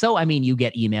 So, I mean, you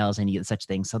get emails and you get such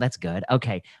things. So that's good.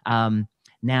 Okay.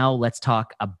 Now let's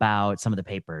talk about some of the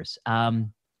papers.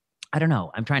 I don't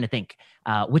know. I'm trying to think.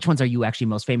 Which ones are you actually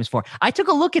most famous for? I took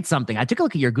a look at something. I took a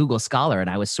look at your Google Scholar, and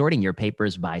I was sorting your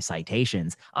papers by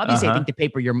citations. Obviously, I think the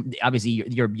paper your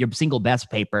single best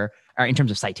paper, or in terms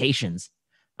of citations,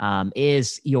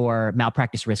 is your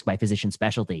Malpractice Risk by Physician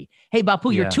Specialty. Hey,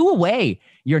 Bapu, you're 2 away.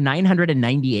 You're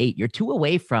 998. You're 2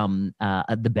 away from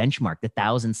the benchmark, the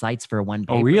 1,000 sites for one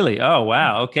paper. Oh, really? Oh,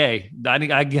 wow. Okay.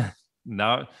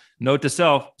 No, note to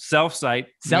self-cite.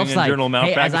 Journal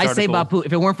Malpractice. Hey, as I say, Bapu,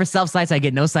 if it weren't for self-sites, I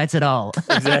get no sites at all.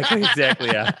 Exactly.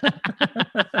 Yeah.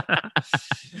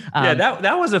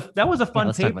 That was a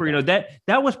fun paper.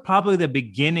 That was probably the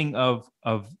beginning of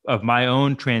my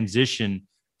own transition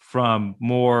from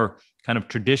more kind of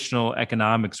traditional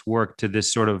economics work to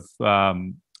this sort of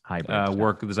hybrid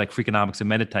work. There's like Freakonomics and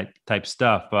meta type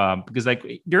stuff. Because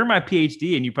like during my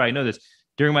PhD, and you probably know this,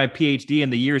 during my PhD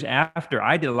and the years after,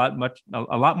 I did a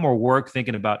lot more work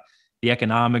thinking about the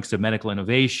economics of medical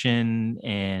innovation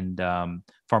and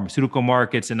pharmaceutical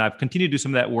markets. And I've continued to do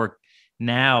some of that work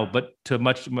now, but to a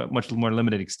much more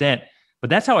limited extent.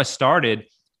 But that's how I started.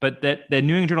 But that New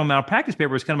England Journal of Malpractice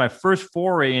paper was kind of my first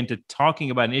foray into talking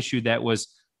about an issue that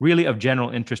was really of general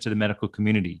interest to the medical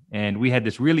community. And we had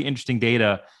this really interesting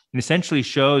data and essentially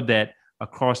showed that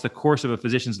across the course of a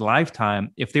physician's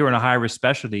lifetime, if they were in a high-risk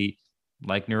specialty,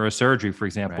 like neurosurgery, for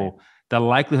example, right, the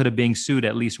likelihood of being sued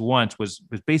at least once was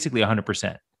basically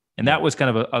 100%. And that was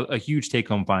kind of a huge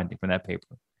take-home finding from that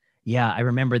paper. Yeah, I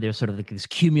remember there's sort of like this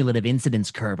cumulative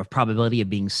incidence curve of probability of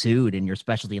being sued in your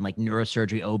specialty, and like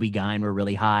neurosurgery, OB-GYN were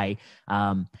really high.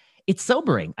 It's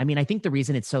sobering. I mean, I think the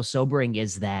reason it's so sobering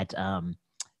is that, I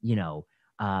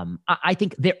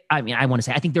think I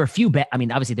think there are a few bad,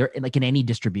 obviously there, like in any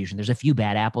distribution, there's a few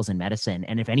bad apples in medicine.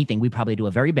 And if anything, we probably do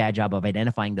a very bad job of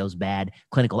identifying those bad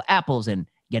clinical apples and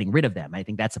getting rid of them. I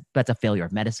think that's a failure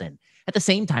of medicine. At the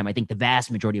same time, I think the vast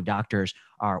majority of doctors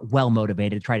are well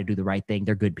motivated to try to do the right thing.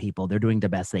 They're good people. They're doing the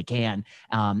best they can.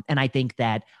 And I think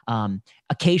that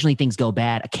occasionally things go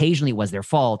bad. Occasionally it was their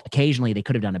fault. Occasionally they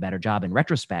could have done a better job in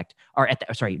retrospect, or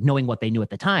knowing what they knew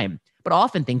at the time. But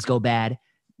often things go bad.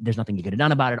 There's nothing you could have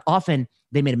done about it. Often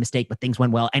they made a mistake, but things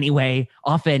went well anyway.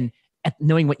 Often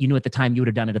knowing what you knew at the time, you would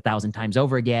have done it 1,000 times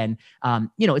over again.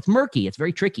 It's murky. It's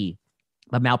very tricky.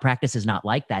 But malpractice is not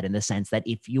like that, in the sense that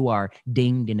if you are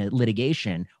dinged in a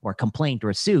litigation or a complaint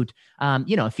or a suit,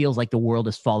 it feels like the world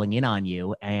is falling in on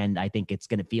you. And I think it's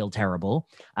going to feel terrible.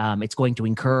 It's going to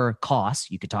incur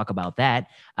costs. You could talk about that.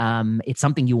 It's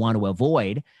something you want to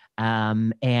avoid.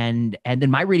 And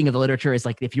then my reading of the literature is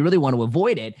like, if you really want to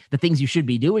avoid it, the things you should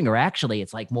be doing are actually,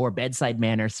 it's like more bedside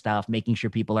manner stuff, making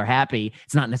sure people are happy.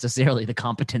 It's not necessarily the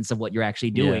competence of what you're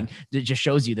actually doing. Yeah. It just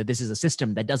shows you that this is a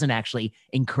system that doesn't actually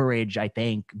encourage, I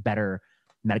think, better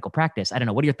medical practice. I don't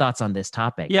know. What are your thoughts on this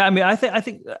topic? Yeah, I mean, I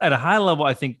think at a high level,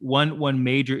 I think one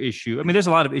major issue, I mean, there's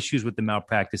a lot of issues with the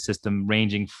malpractice system,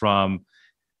 ranging from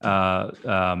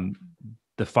the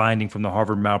finding from the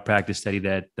Harvard malpractice study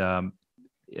that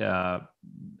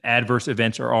adverse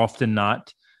events are often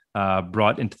not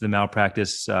brought into the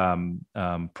malpractice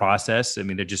process. I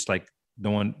mean, they're just like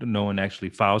no one actually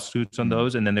files suits on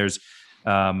those. And then there's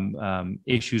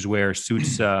issues where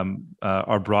suits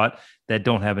are brought that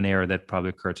don't have an error that probably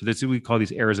occurred. So we call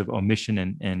these errors of omission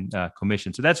and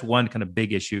commission. So that's one kind of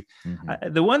big issue.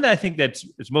 Mm-hmm. The one that I think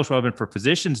is most relevant for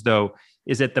physicians, though,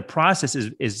 is that the process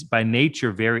is by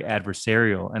nature very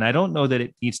adversarial. And I don't know that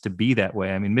it needs to be that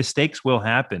way. I mean, mistakes will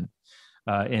happen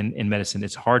in medicine.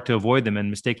 It's hard to avoid them. And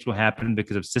mistakes will happen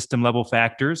because of system level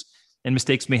factors. And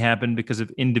mistakes may happen because of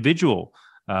individual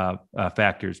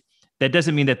factors. That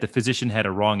doesn't mean that the physician had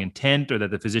a wrong intent or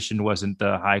that the physician wasn't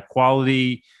high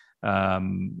quality.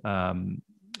 But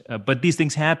these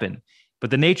things happen. But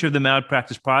the nature of the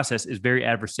malpractice process is very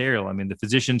adversarial. I mean, the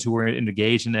physicians who are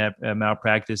engaged in that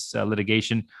malpractice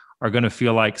litigation are going to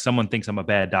feel like someone thinks I'm a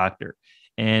bad doctor.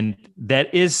 And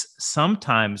that is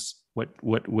sometimes what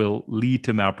will lead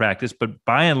to malpractice. But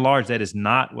by and large, that is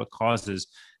not what causes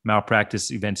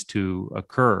malpractice events to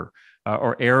occur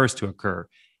or errors to occur.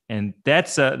 And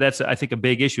that's I think a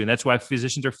big issue, and that's why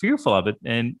physicians are fearful of it,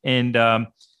 and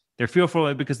they're fearful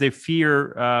of it because they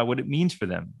fear what it means for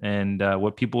them and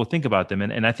what people will think about them.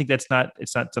 And I think it's not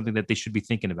something that they should be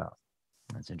thinking about.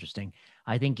 That's interesting.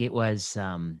 I think it was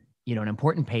an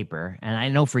important paper, and I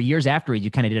know for years afterwards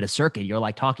you kind of did a circuit. You're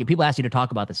like talking. People ask you to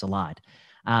talk about this a lot,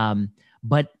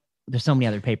 but there's so many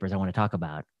other papers I want to talk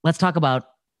about. Let's talk about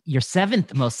your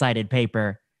 7th most cited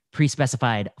paper,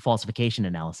 pre-specified falsification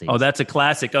analyses. Oh, that's a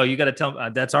classic. Oh, you got to tell me,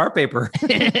 that's our paper.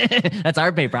 That's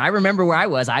our paper. I remember where I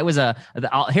was.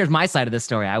 Here's my side of the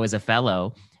story. I was a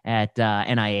fellow at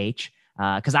NIH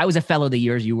because I was a fellow the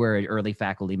years you were an early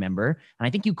faculty member. And I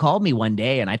think you called me one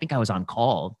day, and I think I was on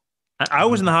call. I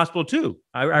was in the hospital too.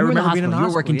 I remember being in the hospital. You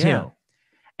were working too.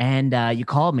 And you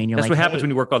called me and you're That's what happens when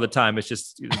you work all the time. It's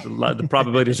just the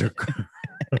probabilities are...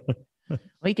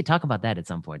 Well, you could talk about that at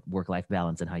some point, work-life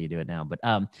balance and how you do it now. But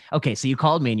okay, so you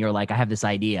called me and you're like, I have this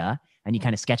idea, and you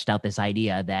kind of sketched out this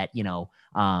idea that,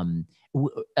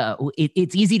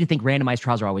 it's easy to think randomized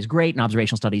trials are always great and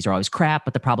observational studies are always crap.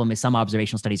 But the problem is some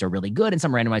observational studies are really good and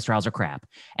some randomized trials are crap.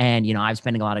 And, I'm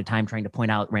spending a lot of time trying to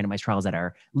point out randomized trials that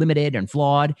are limited and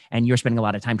flawed. And you're spending a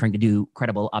lot of time trying to do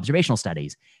credible observational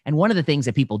studies. And one of the things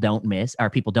that people don't miss or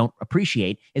people don't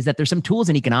appreciate is that there's some tools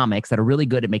in economics that are really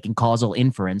good at making causal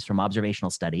inference from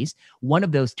observational studies. One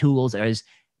of those tools is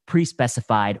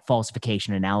pre-specified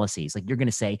falsification analyses. Like, you're going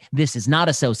to say, this is not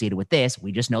associated with this.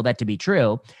 We just know that to be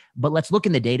true. But let's look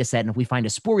in the data set. And if we find a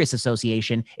spurious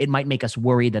association, it might make us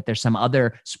worry that there's some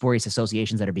other spurious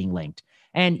associations that are being linked.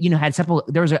 And, at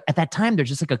that time, there's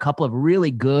just like a couple of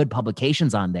really good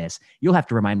publications on this. You'll have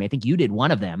to remind me. I think you did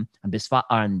one of them on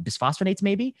bisphosphonates,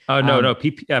 maybe? Oh, no.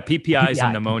 PPIs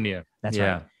and pneumonia. That's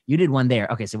right. You did one there.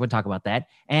 Okay, so we'll talk about that.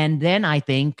 And then I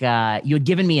think you had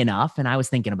given me enough, and I was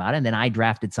thinking about it, and then I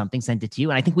drafted something, sent it to you.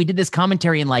 And I think we did this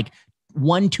commentary in like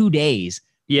 1-2 days.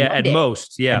 Yeah, at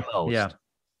most. Yeah.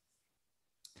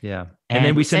 Yeah. And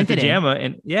then we sent it to JAMA,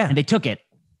 and they took it.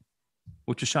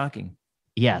 Which was shocking.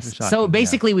 Yes. So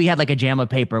basically we had like a JAMA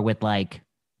paper with like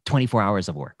 24 hours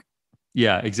of work.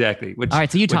 Yeah, exactly. All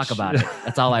right, so you talk about it.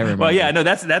 That's all I remember. Well, yeah, no,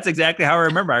 that's exactly how I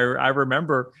remember. I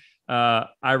remember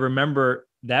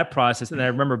that process. And I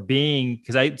remember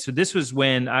so this was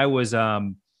when I was,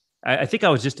 I think I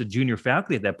was just a junior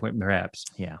faculty at that point, perhaps.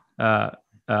 Yeah.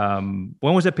 When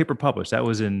was that paper published? That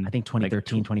was in, I think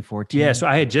 2013, 2014. Yeah. So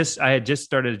I had just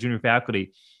started as junior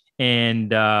faculty,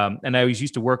 and I was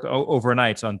used to work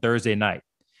overnights on Thursday night.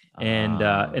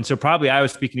 And so probably I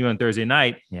was speaking to you on Thursday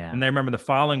night. Yeah. And I remember the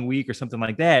following week or something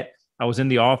like that, I was in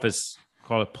the office,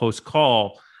 call it post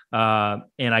call.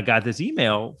 And I got this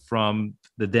email from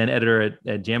the then editor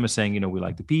at JAMA saying, we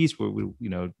like the piece, we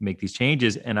make these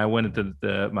changes. And I went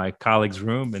into my colleague's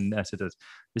room and I said,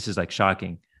 this is like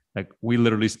shocking. Like we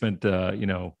literally spent,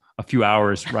 a few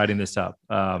hours writing this up.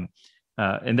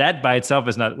 And that by itself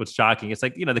is not what's shocking. It's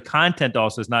like, the content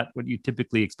also is not what you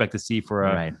typically expect to see for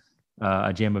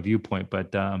a JAMA viewpoint.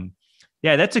 But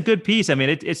yeah, that's a good piece. I mean,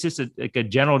 it's just a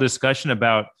general discussion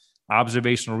about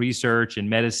observational research in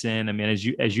medicine. I mean,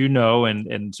 as you know,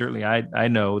 and certainly I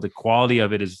know, the quality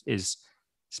of it is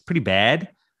pretty bad.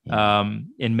 Yeah.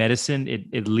 In medicine,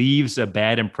 it leaves a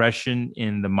bad impression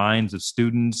in the minds of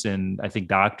students and I think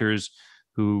doctors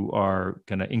who are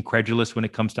kind of incredulous when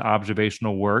it comes to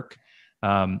observational work.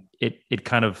 It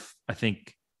kind of, I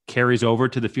think, carries over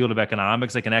to the field of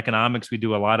economics. Like in economics, we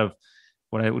do a lot of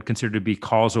what I would consider to be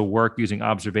causal work using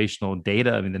observational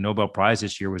data. I mean, the Nobel Prize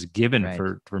this year was given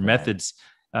for methods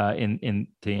in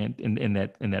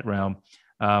that realm.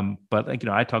 But like,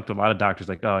 I talked to a lot of doctors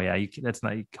like, oh yeah, that's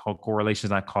not correlation,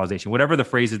 is not causation, whatever the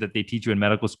phrases that they teach you in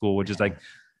medical school, which is like,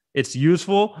 it's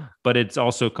useful, but it's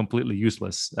also completely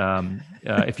useless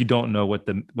if you don't know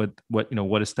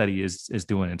what a study is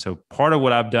doing. And so part of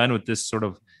what I've done with this sort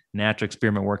of natural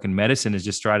experiment work in medicine is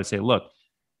just try to say, look,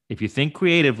 if you think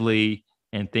creatively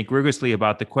and think rigorously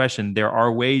about the question, there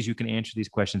are ways you can answer these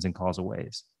questions in causal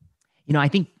ways. I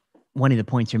think one of the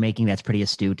points you're making that's pretty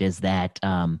astute is that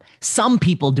some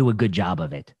people do a good job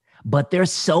of it, but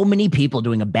there's so many people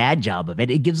doing a bad job of it.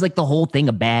 It gives like the whole thing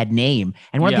a bad name.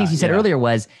 And one of the things you said earlier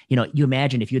was, you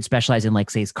imagine if you had specialized in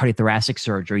like, say, cardiothoracic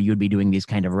surgery, you would be doing these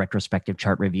kind of retrospective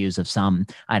chart reviews of some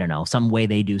way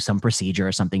they do some procedure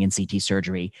or something in CT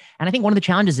surgery. And I think one of the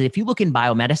challenges is if you look in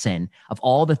biomedicine, of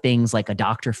all the things like a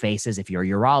doctor faces, if you're a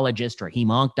urologist or a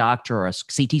hem-onc doctor or a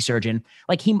CT surgeon,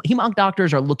 like hem-onc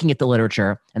doctors are looking at the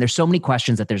literature and there's so many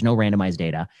questions that there's no randomized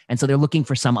data. And so they're looking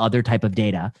for some other type of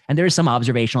data. And there is some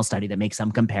observational study that makes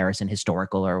some comparison,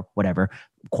 historical or whatever,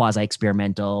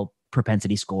 quasi-experimental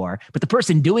propensity score. But the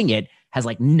person doing it has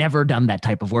like never done that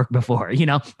type of work before.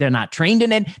 They're not trained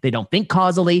in it. They don't think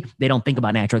causally. They don't think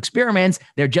about natural experiments.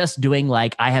 They're just doing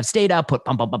like, I have data, put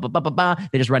bum, bum, bum, bum, bum, bum.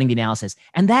 They're just running the analysis.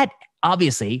 And that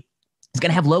obviously is going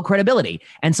to have low credibility.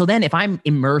 And so then if I'm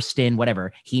immersed in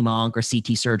whatever hem-onc or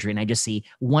CT surgery, and I just see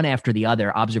one after the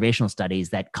other observational studies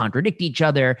that contradict each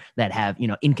other, that have,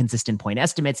 inconsistent point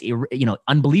estimates,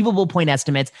 unbelievable point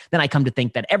estimates, then I come to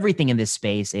think that everything in this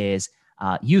space is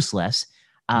useless.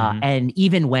 And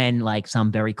even when like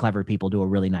some very clever people do a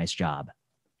really nice job.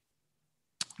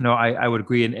 No, I would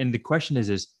agree. And the question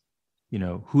is,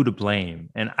 who to blame?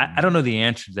 And I don't know the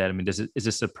answer to that. I mean, is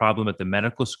this a problem at the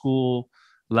medical school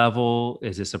level?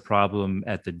 Is this a problem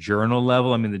at the journal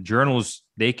level? I mean, the journals,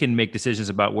 they can make decisions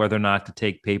about whether or not to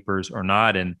take papers or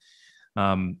not. And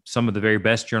some of the very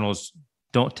best journals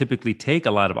don't typically take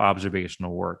a lot of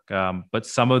observational work, but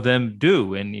some of them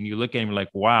do. And you look at them like,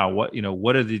 wow,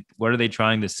 what are they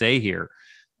trying to say here?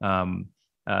 And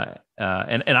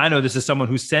I know this is someone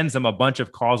who sends them a bunch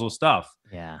of causal stuff.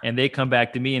 Yeah. And they come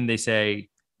back to me and they say,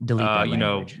 delete that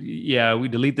language. We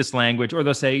delete this language, or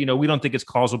they'll say, we don't think it's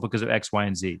causal because of X, Y,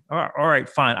 and Z. All right,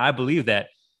 fine. I believe that.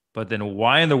 But then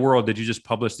why in the world did you just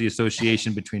publish the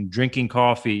association between drinking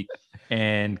coffee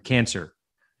and cancer?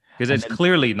 Because it's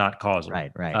clearly not causal.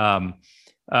 Right.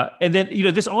 And then,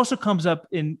 this also comes up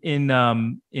in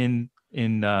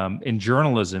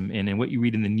journalism and in what you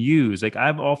read in the news. Like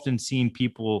I've often seen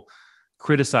people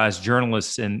criticize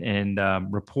journalists and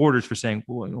reporters for saying,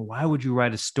 well, why would you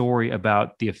write a story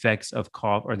about the effects of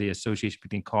coffee or the association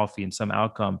between coffee and some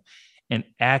outcome and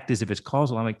act as if it's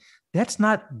causal? I'm like, that's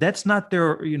not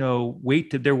their,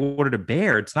 weight to their water to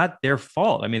bear. It's not their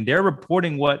fault. I mean, they're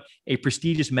reporting what a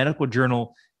prestigious medical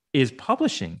journal is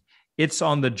publishing. It's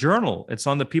on the journal. It's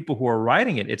on the people who are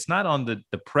writing it. It's not on the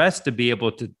press to be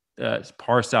able to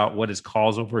parse out what is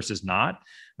causal versus not.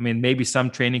 I mean, maybe some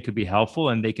training could be helpful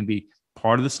and they can be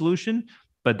part of the solution,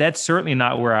 but that's certainly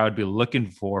not where I would be looking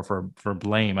for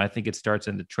blame. I think it starts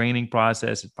in the training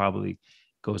process. It probably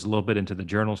goes a little bit into the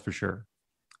journals for sure.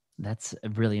 That's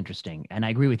really interesting. And I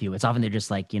agree with you. It's often they're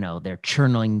just like, they're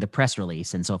churning the press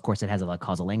release. And so of course it has a lot of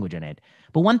causal language in it.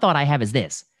 But one thought I have is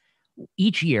this: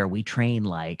 each year we train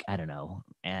like, I don't know,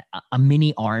 a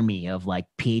mini army of like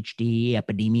PhD,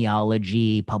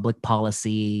 epidemiology, public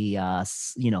policy,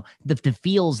 the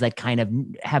fields that kind of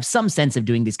have some sense of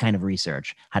doing this kind of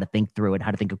research, how to think through it,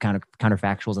 how to think of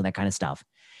counterfactuals and that kind of stuff.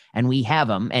 And we have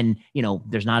them and,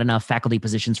 there's not enough faculty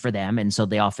positions for them. And so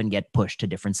they often get pushed to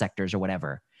different sectors or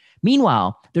whatever.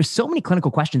 Meanwhile, there's so many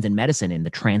clinical questions in medicine in the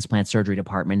transplant surgery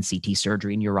department, CT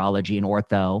surgery, neurology, and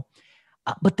ortho,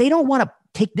 but they don't want to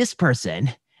take this person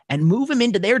and move him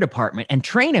into their department and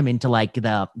train him into like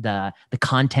the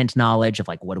content knowledge of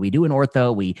like, what do we do in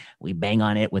ortho? We bang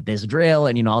on it with this drill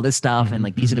and, all this stuff. And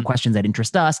like, these are the questions that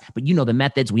interest us, but the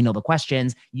methods, we know the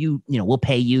questions, we'll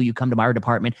pay you, you come to our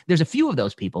department. There's a few of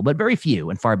those people, but very few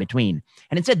and far between.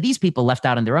 And instead, these people left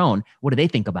out on their own, what do they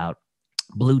think about?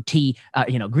 Blue tea,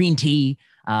 green tea,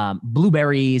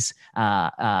 blueberries,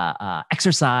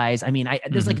 exercise. I mean,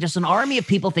 there's like just an army of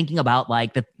people thinking about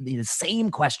like the same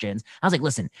questions. I was like,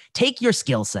 listen, take your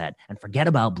skill set and forget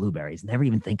about blueberries. Never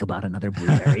even think about another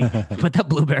blueberry. Put the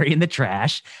blueberry in the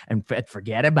trash and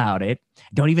forget about it.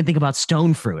 Don't even think about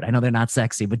stone fruit. I know they're not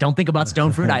sexy, but don't think about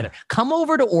stone fruit either. Come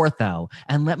over to ortho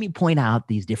and let me point out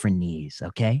these different knees,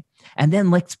 okay? And then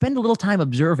like spend a little time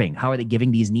observing how are they giving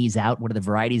these knees out? What are the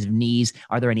varieties of knees?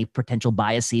 Are there any potential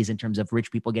biases in terms of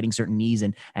rich people getting certain knees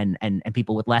and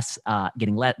people with less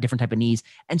getting different type of knees?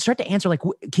 And start to answer like,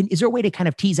 is there a way to kind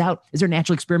of tease out? Is there a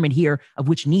natural experiment here of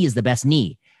which knee is the best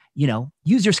knee?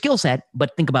 Use your skill set,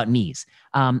 but think about knees.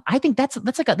 I think that's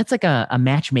like a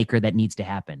matchmaker that needs to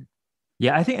happen.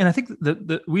 Yeah, I think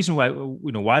the reason why,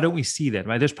 why don't we see that?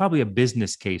 Right? There's probably a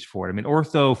business case for it. I mean,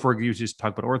 ortho, for you just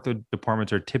talk about ortho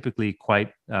departments are typically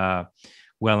quite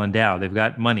well endowed. They've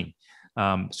got money.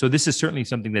 So this is certainly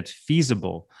something that's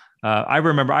feasible. I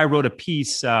remember I wrote a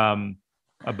piece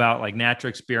about like natural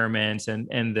experiments and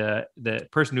the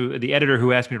the editor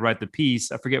who asked me to write the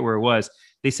piece, I forget where it was.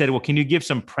 They said, well, can you give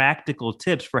some practical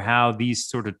tips for how these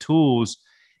sort of tools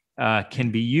can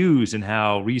be used and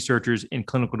how researchers in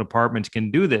clinical departments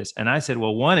can do this? And I said,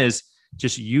 well, one is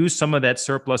just use some of that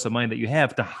surplus of money that you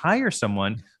have to hire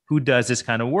someone who does this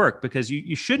kind of work, because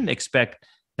you shouldn't expect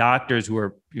doctors who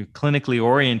are clinically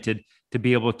oriented to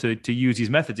be able to use these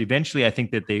methods. Eventually, I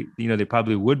think that they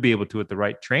probably would be able to with the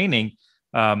right training.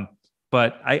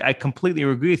 But I completely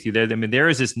agree with you there. I mean, there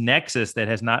is this nexus that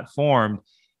has not formed.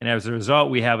 And as a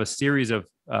result, we have a series of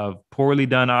poorly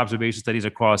done observation studies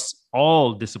across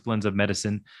all disciplines of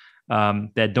medicine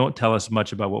that don't tell us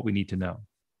much about what we need to know.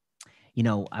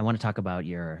 I want to talk about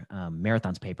your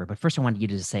marathons paper, but first I wanted you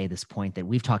to say this point that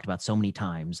we've talked about so many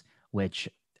times, which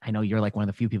I know you're like one of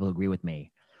the few people who agree with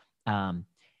me.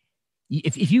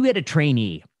 If you get a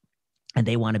trainee and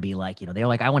they want to be like, they're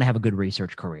like, I want to have a good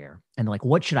research career. And they're like,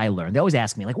 what should I learn? They always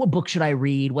ask me like, what book should I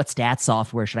read? What stats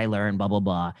software should I learn? Blah, blah,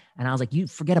 blah. And I was like, you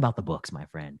forget about the books, my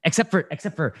friend, except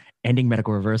for Ending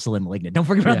Medical Reversal and Malignant. Don't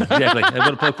forget about that.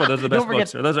 Exactly. Those are the best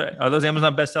books. Are those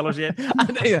Amazon bestsellers yet?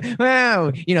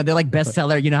 Wow. They're like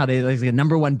bestseller. How they like the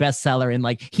number one bestseller in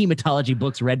like hematology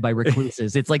books read by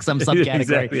recluses. It's like some subcategory.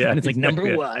 Exactly, yeah. And it's like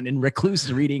number one in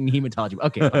recluse reading hematology.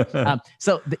 Okay.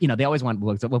 So they always want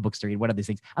books. What books to read? What are these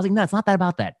things? I was like, no, it's not that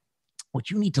about that. What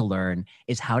you need to learn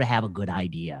is how to have a good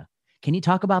idea. Can you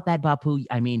talk about that, Bapu?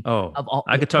 I mean,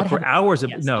 I could talk for hours.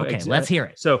 Yes. No, okay, let's hear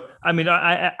it. So, I mean,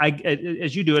 I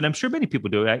as you do, and I'm sure many people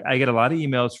do, I get a lot of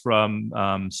emails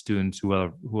from students who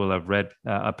will have read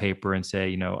a paper and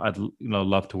say, I'd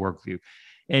love to work with you.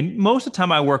 And most of the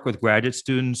time, I work with graduate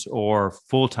students or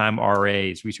full-time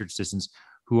RAs, research assistants,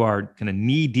 who are kind of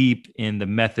knee deep in the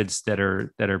methods that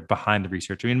are behind the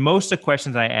research. I mean, most of the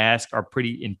questions I ask are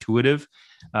pretty intuitive.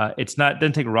 It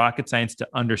doesn't take rocket science to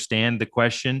understand the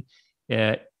question.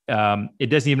 It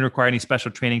doesn't even require any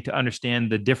special training to understand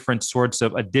the different sorts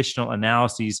of additional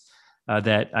analyses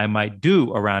that I might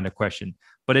do around a question.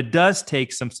 But it does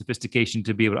take some sophistication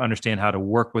to be able to understand how to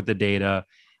work with the data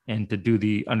and to do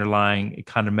the underlying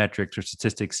econometrics or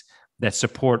statistics that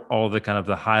support all the kind of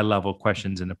the high level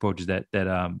questions and approaches that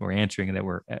we're answering and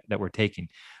that we're taking.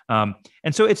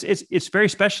 And so it's very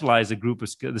specialized,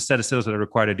 the set of skills that are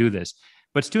required to do this.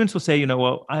 But students will say, I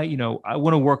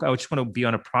want to work. I just want to be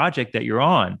on a project that you're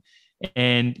on.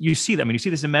 And you see that. I mean, you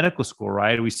see this in medical school,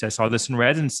 right? I saw this in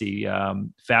residency.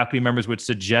 Faculty members would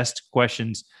suggest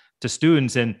questions to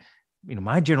students. And,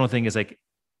 my general thing is like,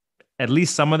 at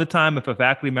least some of the time, if a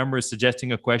faculty member is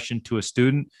suggesting a question to a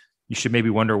student, you should maybe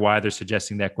wonder why they're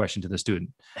suggesting that question to the student,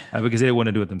 because they didn't want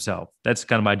to do it themselves. That's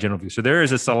kind of my general view. So there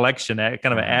is a selection, kind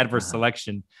of an adverse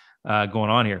selection going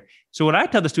on here. So what I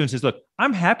tell the students is, look,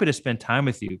 I'm happy to spend time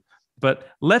with you, but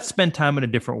let's spend time in a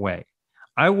different way.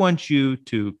 I want you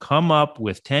to come up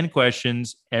with 10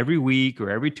 questions every week or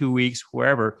every 2 weeks,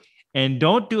 wherever, and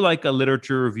don't do like a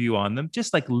literature review on them.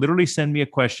 Just like literally send me a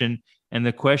question. And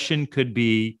the question could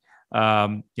be,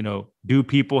 do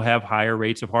people have higher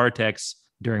rates of heart attacks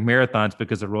during marathons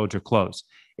because the roads are closed?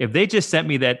 If they just sent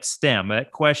me that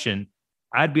question,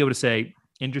 I'd be able to say,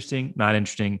 interesting, not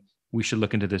interesting. We should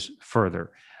look into this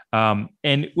further.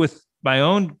 And with my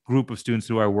own group of students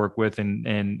who I work with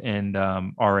and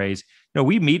RAs,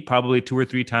 we meet probably 2 or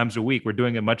 3 times a week. We're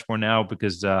doing it much more now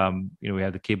because we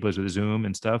have the capabilities with Zoom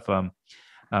and stuff.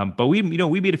 But we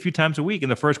meet a few times a week,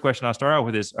 and the first question I'll start out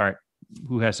with is, all right,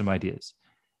 who has some ideas?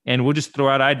 And we'll just throw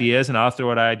out ideas, and I'll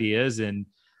throw out ideas, and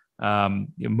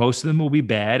most of them will be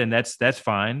bad, and that's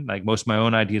fine. Like most of my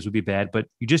own ideas would be bad, but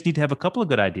you just need to have a couple of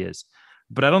good ideas.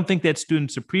 But I don't think that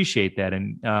students appreciate that.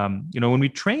 And when we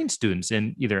train students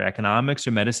in either economics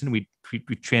or medicine, we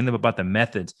train them about the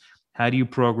methods. How do you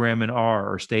program in R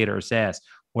or STAT or SAS?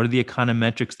 What are the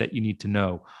econometrics that you need to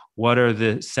know? What are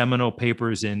the seminal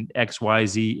papers in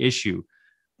XYZ issue?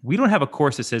 We don't have a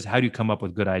course that says, how do you come up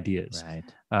with good ideas? Right.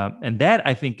 And that,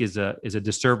 I think, is a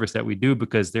disservice that we do,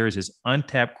 because there is this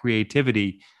untapped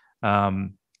creativity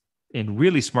in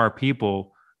really smart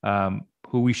people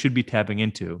who we should be tapping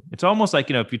into. It's almost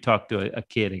like, if you talk to a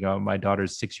kid and go, my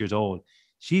daughter's 6 years old,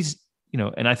 she's,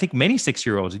 and I think many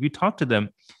 6-year-olds, if you talk to them,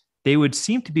 they would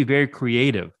seem to be very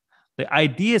creative. The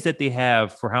ideas that they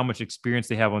have for how much experience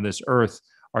they have on this earth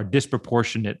are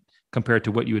disproportionate compared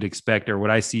to what you would expect, or what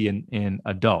I see in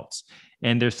adults.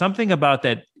 And there's something about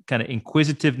that kind of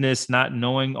inquisitiveness, not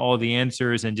knowing all the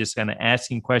answers and just kind of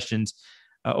asking questions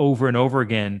over and over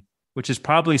again, which is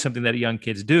probably something that young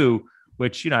kids do,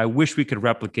 which, I wish we could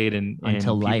replicate in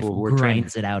until life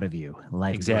grinds it out of you.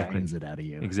 Life exactly. grinds it out of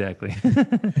you. Exactly.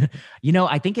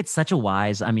 I think it's such a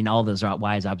wise, all those are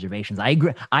wise observations.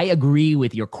 I agree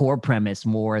with your core premise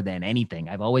more than anything.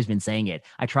 I've always been saying it.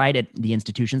 I tried at the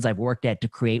institutions I've worked at to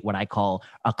create what I call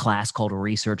a class called a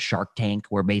research Shark Tank,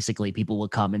 where basically people will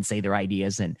come and say their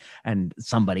ideas, and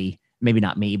somebody, maybe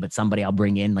not me, but somebody I'll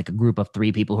bring in, like a group of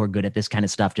 3 people who are good at this kind of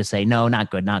stuff, just say, no,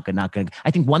 not good, not good, not good. I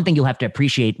think one thing you'll have to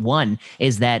appreciate, one,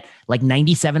 is that like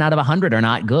 97 out of 100 are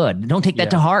not good. Don't take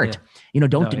that to heart. Yeah.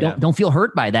 Don't feel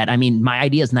hurt by that. My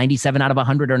ideas, 97 out of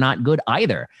 100 are not good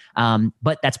either.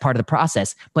 But that's part of the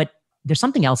process. But there's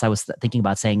something else I was thinking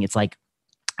about saying. It's like,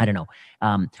 I don't know.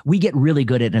 We get really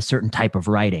good at a certain type of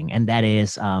writing, and that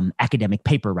is academic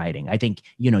paper writing. I think,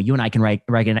 you and I can write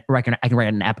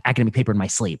an academic paper in my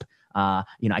sleep. I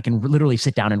can literally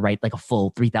sit down and write like a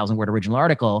full 3,000 word original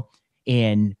article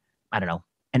in, I don't know,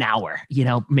 an hour,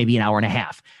 maybe an hour and a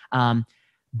half.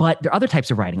 But there are other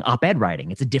types of writing, op-ed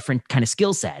writing. It's a different kind of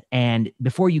skill set. And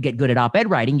before you get good at op-ed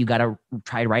writing, you got to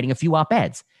try writing a few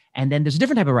op-eds. And then there's a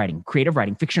different type of writing, creative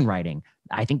writing, fiction writing.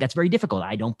 I think that's very difficult.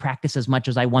 I don't practice as much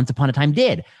as I once upon a time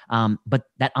did. But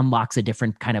that unlocks a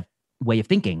different kind of way of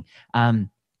thinking. And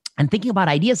thinking about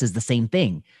ideas is the same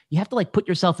thing. You have to like put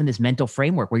yourself in this mental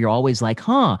framework where you're always like,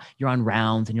 you're on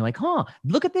rounds and you're like,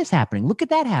 look at this happening. Look at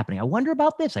that happening. I wonder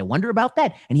about this. I wonder about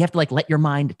that. And you have to like let your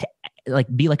mind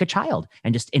be like a child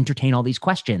and just entertain all these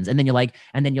questions. And then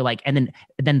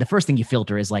then the first thing you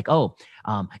filter is like,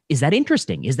 is that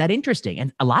interesting? Is that interesting?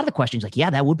 And a lot of the questions like, yeah,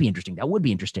 that would be interesting. That would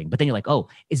be interesting. But then you're like,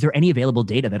 is there any available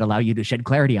data that allow you to shed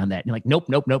clarity on that? And you're like, nope.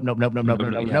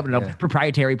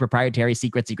 Proprietary,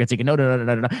 secret. No.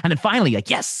 And then finally like,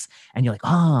 yes. And you're like,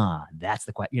 that's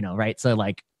the question, right? So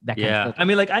like that kind of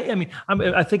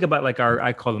filter. I think about like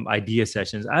I call them idea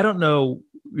sessions. I don't know,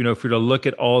 if you're to look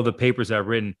at all the papers I've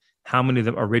written, how many of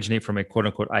them originate from a quote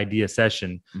unquote idea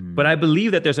session. But I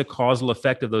believe that there's a causal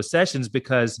effect of those sessions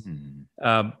because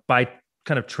by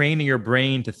kind of training your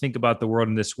brain to think about the world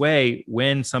in this way,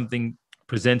 when something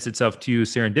presents itself to you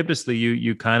serendipitously,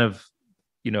 you kind of,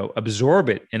 absorb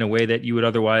it in a way that you would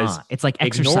otherwise it's like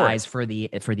exercise for the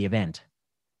event.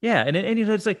 Yeah. And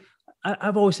it's like,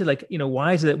 I've always said like,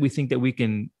 why is it that we think that we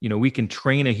can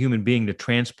train a human being to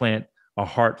transplant a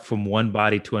heart from one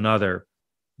body to another,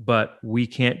 but we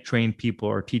can't train people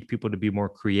or teach people to be more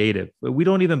creative? But we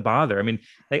don't even bother.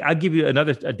 I'll give you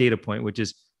a data point, which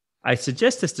is I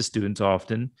suggest this to students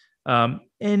often.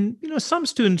 And some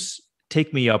students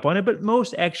take me up on it, but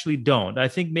most actually don't. I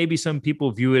think maybe some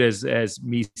people view it as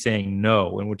me saying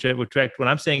no. And what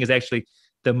I'm saying is actually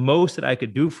the most that I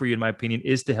could do for you, in my opinion,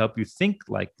 is to help you think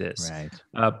like this. Right.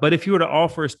 But if you were to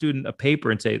offer a student a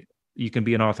paper and say, you can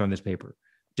be an author on this paper,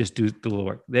 just do the little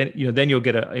work, then you'll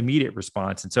get an immediate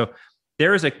response. And so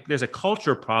there's a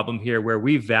culture problem here where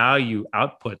we value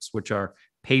outputs, which are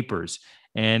papers.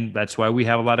 And that's why we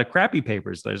have a lot of crappy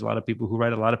papers. There's a lot of people who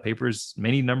write a lot of papers,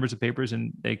 many numbers of papers,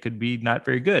 and they could be not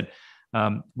very good.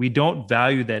 We don't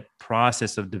value that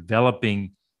process of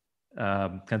developing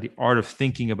kind of the art of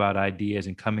thinking about ideas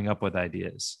and coming up with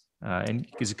ideas. And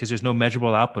because there's no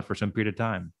measurable output for some period of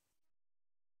time.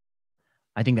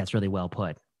 I think that's really well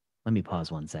put. Let me pause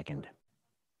 1 second.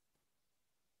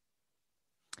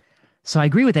 So I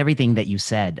agree with everything that you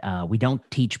said. We don't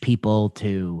teach people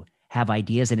to have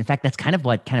ideas. And in fact, that's kind of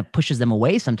what kind of pushes them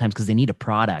away sometimes because they need a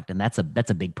product. And that's a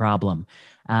big problem.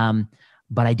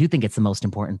 But I do think it's the most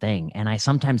important thing. And I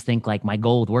sometimes think like my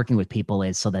goal with working with people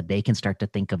is so that they can start to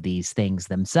think of these things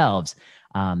themselves,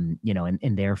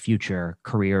 in their future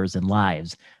careers and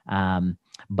lives.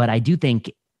 But I do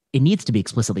think it needs to be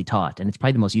explicitly taught, and it's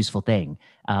probably the most useful thing.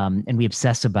 And we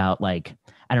obsess about like,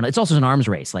 I don't know, it's also an arms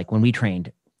race. Like when we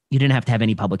trained, you didn't have to have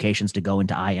any publications to go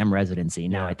into IM residency.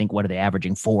 Now, I think, what are they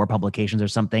averaging? 4 publications or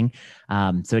something?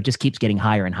 So it just keeps getting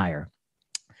higher and higher.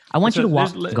 I want you to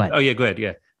walk. Go ahead. Oh yeah, go ahead.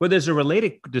 Yeah. Well, there's a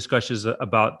related discussions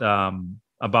about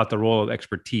the role of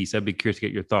expertise. I'd be curious to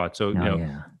get your thoughts. So,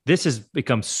 this has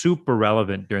become super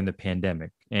relevant during the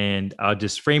pandemic, and I'll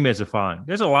just frame it as a following.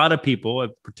 There's a lot of people,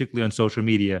 particularly on social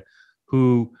media,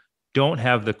 who don't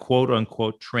have the quote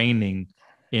unquote training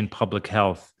in public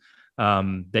health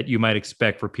that you might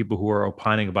expect for people who are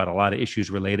opining about a lot of issues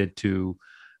related to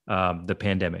the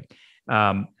pandemic.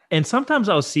 And sometimes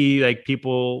I'll see like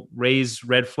people raise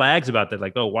red flags about that.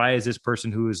 Like, oh, why is this person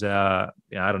who's I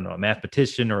don't know, a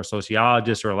mathematician or a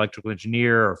sociologist or electrical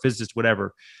engineer or physicist,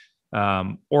 whatever,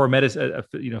 or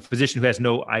a physician who has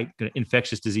no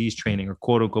infectious disease training or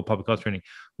quote unquote public health training.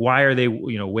 Why are they,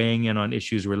 weighing in on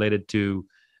issues related to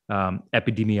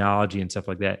epidemiology and stuff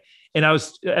like that? And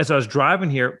as I was driving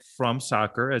here from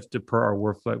soccer, per our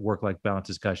work-life balance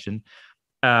discussion,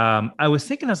 I was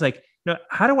thinking, I was like,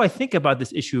 how do I think about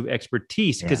this issue of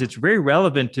expertise? Because it's very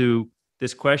relevant to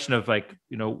this question of like,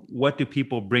 what do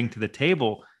people bring to the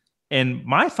table? And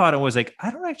my thought was like, I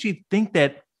don't actually think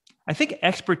that. I think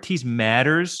expertise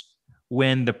matters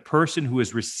when the person who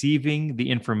is receiving the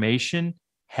information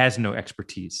has no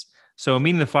expertise. So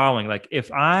meaning the following, like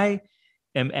if I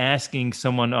am asking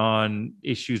someone on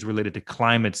issues related to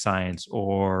climate science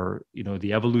or,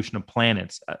 the evolution of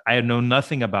planets, I know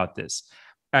nothing about this.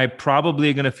 I probably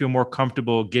are going to feel more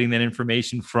comfortable getting that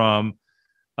information from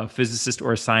a physicist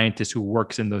or a scientist who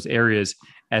works in those areas,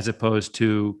 as opposed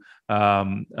to,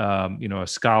 a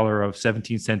scholar of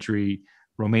 17th century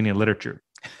Romanian literature,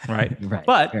 right?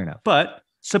 Right. But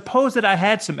suppose that I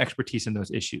had some expertise in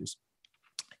those issues,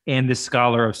 and this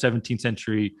scholar of 17th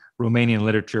century Romanian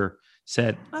literature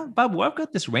said, oh, Bob, I've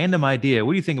got this random idea.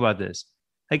 What do you think about this?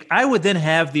 Like, I would then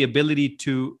have the ability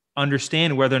to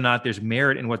understand whether or not there's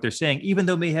merit in what they're saying, even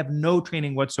though they have no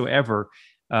training whatsoever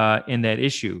in that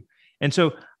issue. And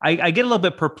so I get a little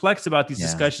bit perplexed about these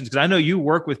discussions, because I know you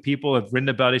work with people who have written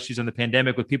about issues on the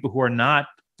pandemic with people who are not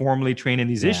formally trained in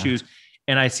these issues.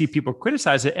 And I see people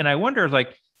criticize it. And I wonder,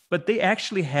 like, but they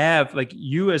actually have, like,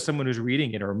 you as someone who's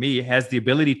reading it, or me, has the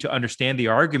ability to understand the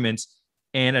arguments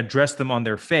and address them on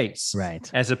their face, right?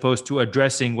 As opposed to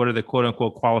addressing what are the quote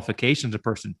unquote qualifications of a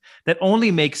person. That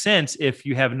only makes sense if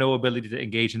you have no ability to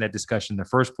engage in that discussion in the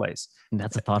first place. And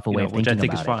that's a thoughtful way of thinking which I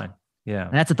think about is fine. Yeah.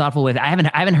 And that's a thoughtful way. I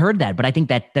haven't heard that, but I think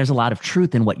that there's a lot of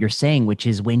truth in what you're saying, which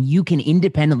is when you can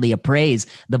independently appraise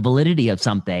the validity of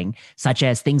something, such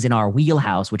as things in our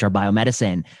wheelhouse, which are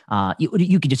biomedicine.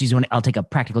 You could just use one. I'll take a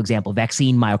practical example: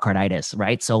 vaccine myocarditis,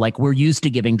 right? So like, we're used to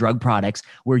giving drug products.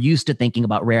 We're used to thinking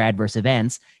about rare adverse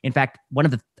events. In fact,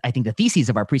 I think the theses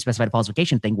of our pre-specified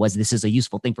falsification thing was this is a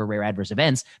useful thing for rare adverse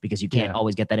events because you can't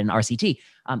always get that in RCT.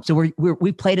 So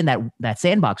we played in that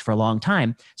sandbox for a long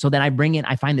time. So then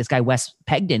I find this guy, Wes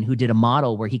Pegden, who did a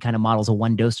model where he kind of models a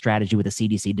one-dose strategy with a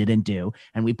CDC didn't do.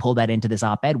 And we pulled that into this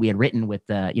op-ed we had written with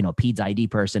the, PEDS ID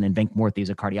person and Venk Murthy,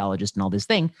 who's a cardiologist and all this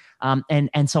thing.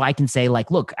 And so I can say, like,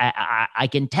 look, I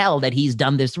can tell that he's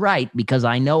done this right because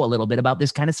I know a little bit about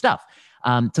this kind of stuff.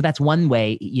 So that's one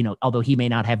way, although he may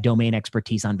not have domain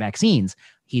expertise on vaccines,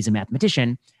 he's a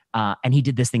mathematician and he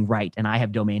did this thing right. And I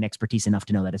have domain expertise enough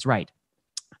to know that it's right.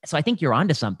 So I think you're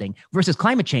onto something. Versus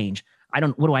climate change,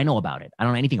 what do I know about it? I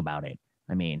don't know anything about it.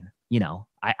 I mean,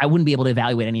 I wouldn't be able to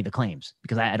evaluate any of the claims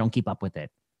because I don't keep up with it.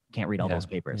 Can't read all those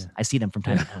papers. I see them from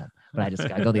time to time, but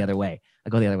I go the other way.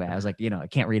 I was like, I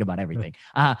can't read about everything.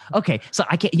 Okay. So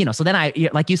I can't, so then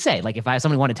like you say, like if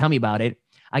somebody want to tell me about it,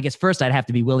 I guess first I'd have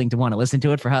to be willing to want to listen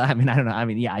to it I don't know.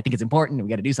 I think it's important. We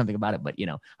got to do something about it, but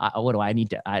what do I need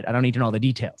to, I don't need to know all the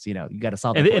details, you got to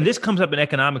solve it. And this comes up in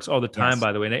economics all the time,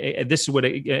 by the way. And this is what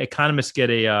economists get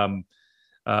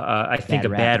I think a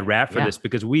bad rap for this,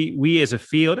 because we as a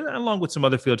field, and along with some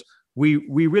other fields, we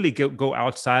really go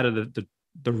outside of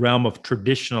the realm of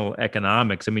traditional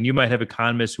economics. I mean, you might have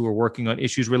economists who are working on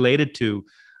issues related to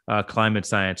climate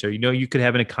science, or, you could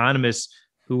have an economist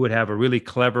who would have a really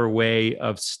clever way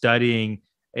of studying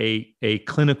a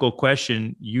clinical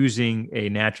question using a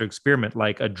natural experiment,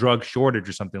 like a drug shortage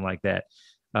or something like that.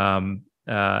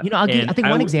 I think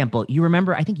one example, you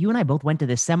remember, I think you and I both went to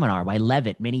this seminar by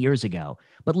Levitt many years ago,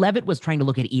 but Levitt was trying to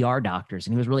look at ER doctors,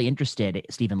 and he was really interested,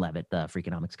 Stephen Levitt, the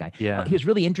Freakonomics guy. Yeah. He was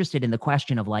really interested in the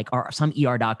question of like, are some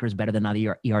ER doctors better than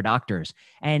other ER doctors?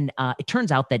 And it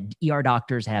turns out that ER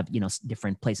doctors have,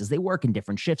 different places they work in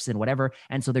different shifts and whatever.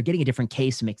 And so they're getting a different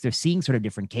case mix. They're seeing sort of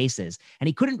different cases. And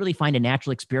he couldn't really find a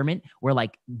natural experiment where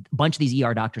like a bunch of these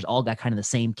ER doctors all got kind of the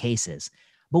same cases.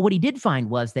 But what he did find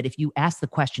was that if you ask the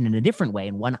question in a different way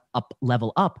and one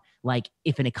level up, like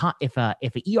if an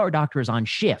ER doctor is on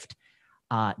shift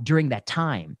during that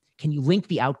time, can you link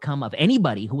the outcome of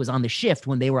anybody who was on the shift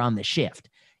when they were on the shift,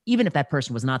 even if that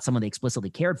person was not someone they explicitly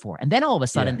cared for? And then all of a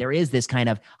sudden there is this kind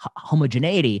of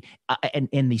homogeneity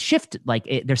in the shift, like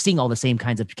they're seeing all the same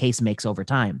kinds of case makes over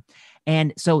time.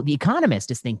 And so the economist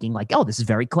is thinking like, oh, this is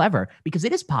very clever because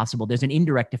it is possible. There's an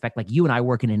indirect effect. Like you and I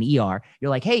work in an ER.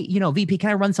 You're like, hey, VP, can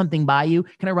I run something by you?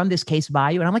 Can I run this case by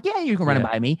you? And I'm like, yeah, you can run it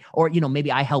by me. Or,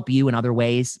 maybe I help you in other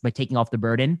ways by taking off the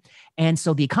burden. And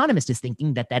so the economist is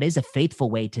thinking that is a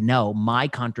faithful way to know my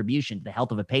contribution to the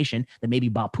health of a patient that maybe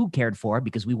Bapu cared for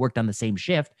because we worked on the same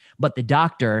shift, but the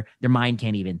doctor, their mind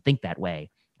can't even think that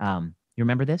way. You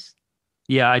remember this?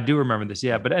 Yeah, I do remember this.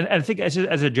 Yeah. But I think as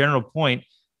a general point,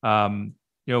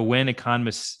 when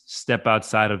economists step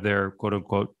outside of their quote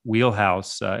unquote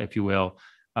wheelhouse, if you will,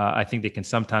 I think they can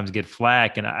sometimes get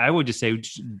flack. And I would just say,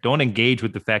 don't engage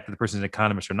with the fact that the person is an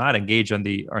economist or not. Engage on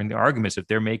the arguments. If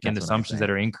they're making assumptions that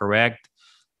are incorrect,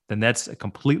 then that's a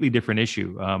completely different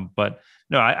issue. But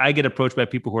no, I get approached by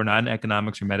people who are not in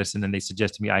economics or medicine, and they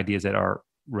suggest to me ideas that are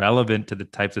relevant to the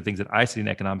types of things that I see in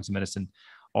economics and medicine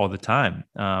all the time.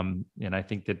 And I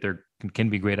think that there can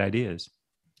be great ideas.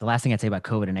 The last thing I'd say about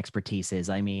COVID and expertise is,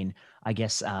 I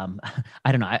guess, I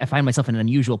don't know. I find myself in an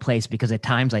unusual place because at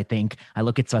times I think I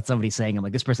look at what somebody's saying. I'm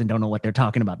like, this person don't know what they're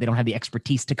talking about. They don't have the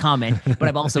expertise to comment. But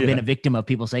I've also been a victim of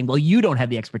people saying, well, you don't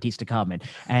have the expertise to comment.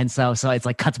 And so it's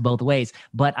like cuts both ways.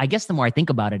 But I guess the more I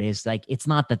think about it is like, it's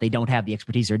not that they don't have the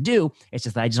expertise or do. It's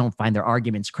just that I just don't find their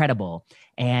arguments credible.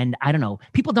 And I don't know.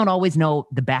 People don't always know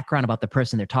the background about the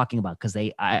person they're talking about because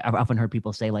I've often heard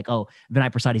people say like, oh,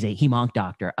 Vinay Prasad is a hem-onc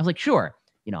doctor. I was like, sure.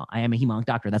 I am a hem-onc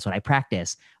doctor. That's what I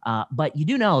practice. But you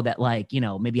do know that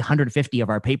maybe 150 of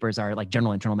our papers are like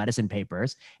general internal medicine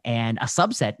papers, and a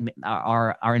subset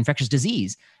are infectious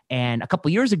disease. And a couple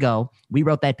of years ago, we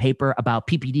wrote that paper about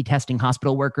PPD testing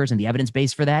hospital workers and the evidence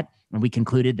base for that. And we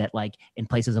concluded that like in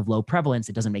places of low prevalence,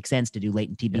 it doesn't make sense to do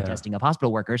latent TB testing of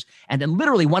hospital workers. And then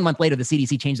literally 1 month later, the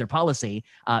CDC changed their policy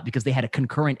because they had a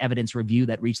concurrent evidence review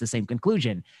that reached the same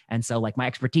conclusion. And so like my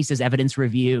expertise is evidence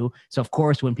review. So of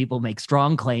course, when people make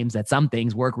strong claims that some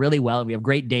things work really well and we have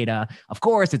great data, of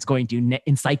course, it's going to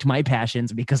incite my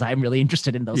passions because I'm really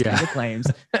interested in those kinds of claims.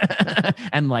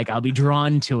 And like, I'll be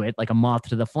drawn to it like a moth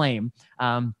to the flame.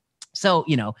 So,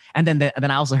 and then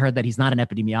I also heard that he's not an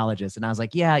epidemiologist. And I was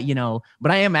like, yeah,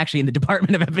 but I am actually in the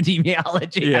Department of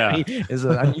Epidemiology. Yeah. Is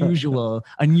an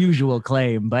unusual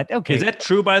claim, but okay. Is that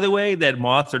true, by the way, that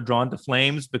moths are drawn to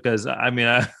flames? Because I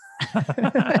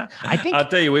think I'll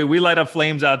tell you, we light up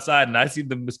flames outside, and I see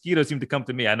the mosquitoes seem to come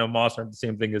to me. I know moths aren't the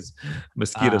same thing as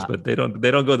mosquitoes, but they don't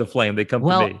go to flame. They come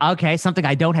to me. Okay, something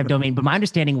I don't have domain, but my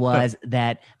understanding was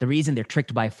that the reason they're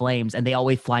tricked by flames and they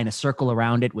always fly in a circle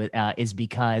around it is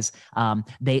because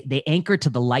they anchor to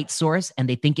the light source and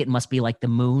they think it must be like the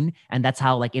moon, and that's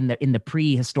how like in the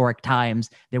prehistoric times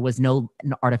there was no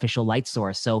artificial light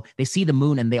source, so they see the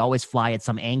moon and they always fly at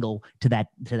some angle to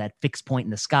that fixed point in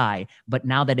the sky. But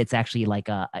now that it's actually like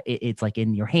it's like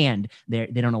in your hand, they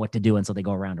don't know what to do, and so they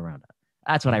go around it.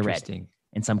 That's what I read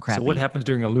in some crappy. So what happens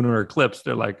during a lunar eclipse?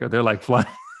 They're like flying.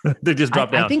 They just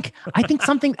drop down. I think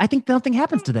something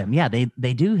happens to them. Yeah,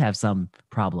 they do have some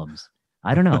problems.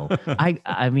 I don't know.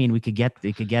 I mean, we could get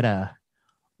a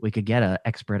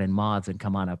expert in moths and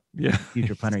come on a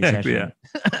future plenary session.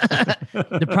 Yeah.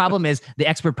 The problem is the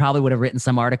expert probably would have written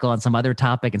some article on some other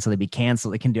topic, and so they'd be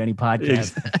canceled. They couldn't do any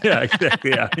podcast. Yeah,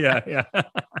 exactly. Yeah.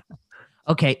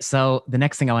 Okay, so the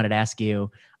next thing I wanted to ask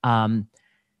you,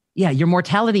 your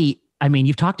mortality. I mean,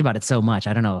 you've talked about it so much.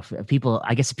 I don't know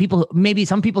if maybe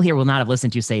some people here will not have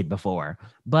listened to you say it before,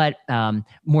 but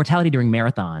mortality during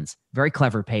marathons, very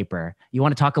clever paper. You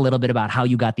want to talk a little bit about how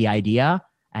you got the idea?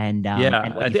 And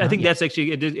I think that's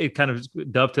actually, it kind of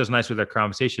dovetails nicely with our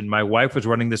conversation. My wife was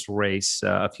running this race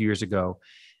a few years ago,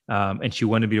 and she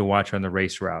wanted me to watch her on the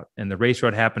race route. And the race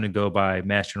route happened to go by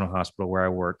Mass General Hospital where I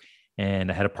work,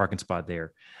 and I had a parking spot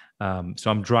there.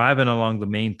 So I'm driving along the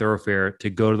main thoroughfare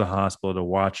to go to the hospital to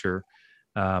watch her.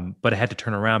 But I had to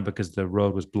turn around because the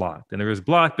road was blocked. And it was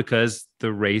blocked because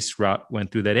the race route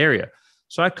went through that area.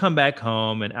 So I come back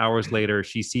home, and hours later,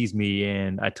 she sees me,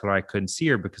 and I told her I couldn't see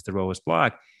her because the road was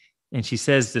blocked. And she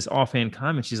says this offhand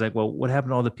comment. She's like, well, what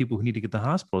happened to all the people who need to get to the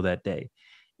hospital that day?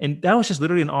 And that was just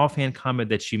literally an offhand comment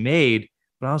that she made.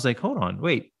 But I was like, hold on,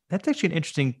 wait, that's actually an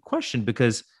interesting question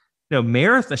because,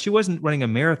 marathon, she wasn't running a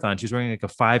marathon. She was running like a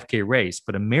 5K race,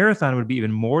 but a marathon would be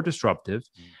even more disruptive.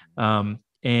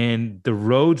 And the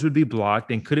roads would be blocked.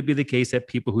 And could it be the case that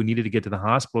people who needed to get to the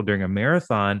hospital during a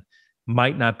marathon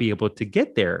might not be able to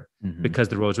get there because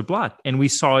the roads are blocked? And we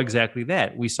saw exactly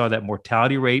that. We saw that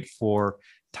mortality rate for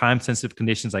time-sensitive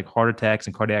conditions like heart attacks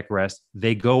and cardiac arrest,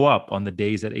 they go up on the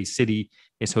days that a city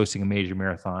is hosting a major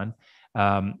marathon.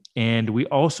 And we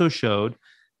also showed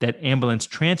that ambulance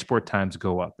transport times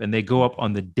go up, and they go up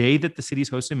on the day that the city's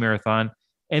hosting a marathon,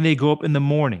 and they go up in the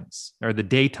mornings or the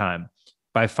daytime.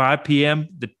 By 5 p.m.,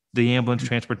 the ambulance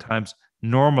transport times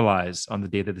normalize on the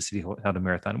day that the city held a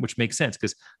marathon, which makes sense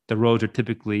because the roads are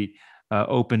typically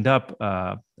opened up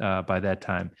by that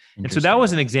time. And so that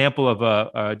was an example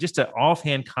of just an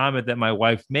offhand comment that my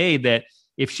wife made, that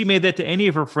if she made that to any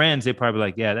of her friends, they'd probably be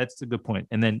like, yeah, that's a good point.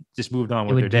 And then just moved on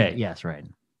with their day. Yes, right.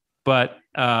 But,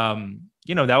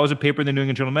 that was a paper in the New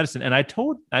England Journal of Medicine. And I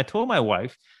told my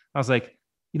wife, I was like,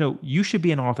 you should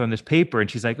be an author on this paper. And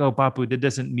she's like, oh, Bapu, that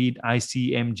doesn't meet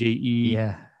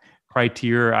ICMJE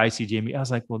criteria, ICJME. I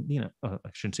was like, well, I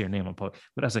shouldn't say her name on public,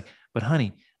 but I was like, but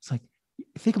honey, it's like,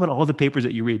 think about all the papers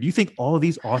that you read. Do you think all of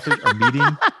these authors are meeting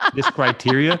this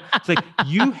criteria? It's like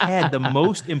you had the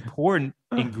most important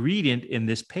ingredient in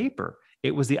this paper.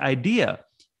 It was the idea.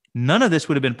 None of this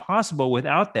would have been possible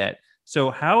without that.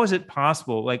 So how is it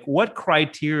possible? Like what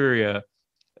criteria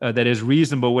that is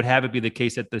reasonable would have it be the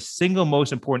case that the single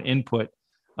most important input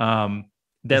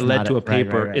that led to a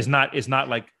paper is not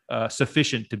like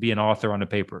sufficient to be an author on a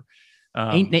paper?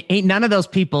 Ain't none of those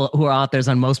people who are authors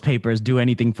on most papers do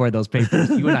anything for those papers.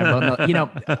 You and I both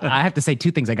know. I have to say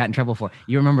two things I got in trouble for.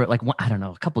 You remember, like, I don't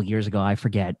know, a couple of years ago, I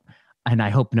forget, and I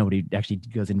hope nobody actually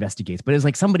goes investigates, but it was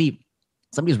like somebody's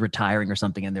retiring or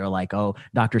something, and they're like, oh,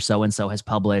 Dr. So-and-so has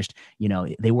published,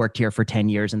 they worked here for 10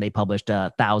 years and they published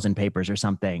 1,000 papers or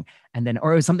something. And then,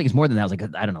 or it was something more than that. I was like,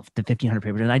 I don't know, 1,500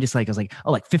 papers. And I was like,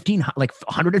 oh, like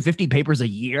 150 papers a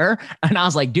year. And I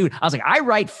was like, dude, I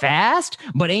write fast,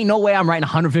 but ain't no way I'm writing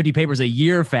 150 papers a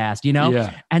year fast,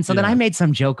 Yeah. And so then I made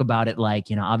some joke about it, like,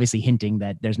 obviously hinting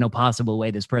that there's no possible way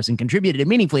this person contributed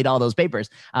meaningfully to all those papers,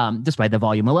 just by the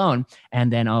volume alone. And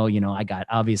then, I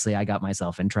got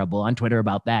myself in trouble on Twitter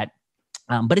about that.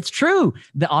 But it's true.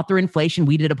 The author inflation,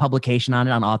 we did a publication on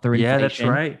it, on author inflation. Yeah, that's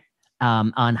right.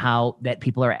 On how that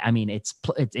people are,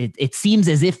 it seems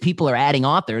as if people are adding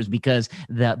authors because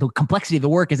the complexity of the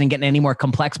work isn't getting any more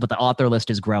complex, but the author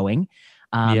list is growing.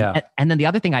 And then the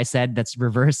other thing I said that's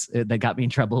reverse that got me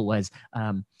in trouble was,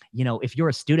 if you're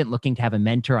a student looking to have a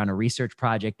mentor on a research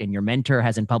project and your mentor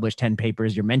hasn't published 10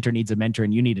 papers, your mentor needs a mentor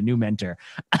and you need a new mentor.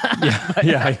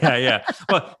 Yeah.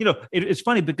 Well, it's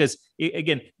funny because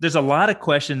again, there's a lot of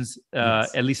questions,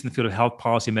 at least in the field of health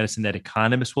policy medicine, that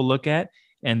economists will look at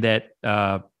and that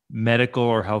medical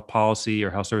or health policy or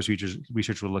health service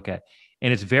research will look at.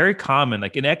 And it's very common,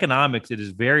 like in economics, it is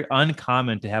very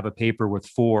uncommon to have a paper with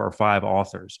 4 or 5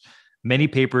 authors. Many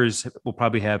papers will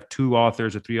probably have 2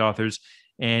 authors or 3 authors,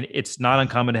 and it's not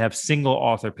uncommon to have single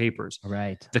author papers.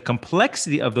 Right. The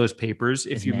complexity of those papers,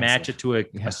 if you match it to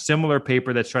a similar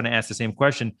paper that's trying to ask the same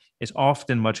question, is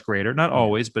often much greater. Not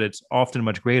always, but it's often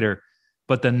much greater.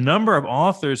 But the number of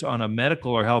authors on a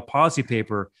medical or health policy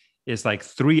paper is like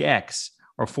 3x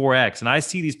or 4x. And I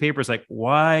see these papers like,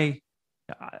 why?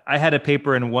 I had a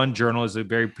paper in one journal, is a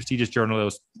very prestigious journal.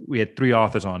 We had 3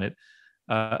 authors on it.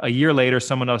 A year later,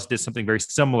 someone else did something very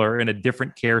similar in a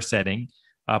different care setting,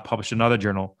 published another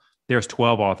journal. There's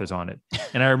 12 authors on it.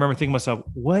 And I remember thinking to myself,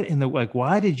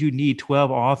 why did you need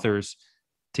 12 authors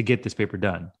to get this paper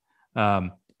done?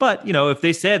 But, if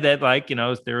they said that,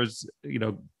 there was,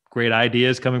 great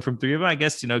ideas coming from 3 of them, I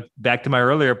guess, back to my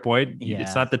earlier point,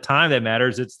 it's not the time that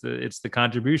matters. It's the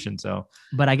contribution. So,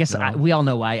 but I guess we all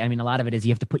know why. A lot of it is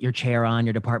you have to put your chair on,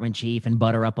 your department chief, and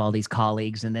butter up all these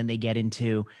colleagues. And then they get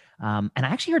into, and I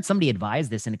actually heard somebody advise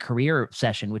this in a career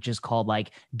session, which is called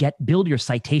build your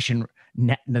citation.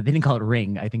 They didn't call it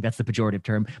ring. I think that's the pejorative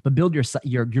term, but build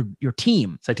your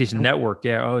team. Citation network.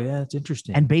 Yeah. Oh yeah. It's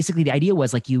interesting. And basically the idea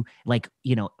was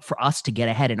for us to get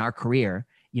ahead in our career,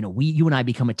 you and I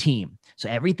become a team. So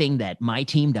everything that my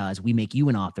team does, we make you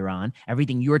an author on.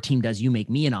 Everything your team does, you make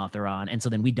me an author on. And so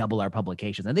then we double our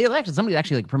publications. And somebody's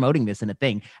actually promoting this in a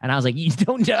thing. And I was like,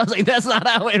 that's not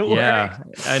how it works. Yeah,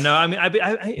 I know.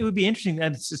 It would be interesting.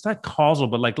 And it's not causal,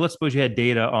 but let's suppose you had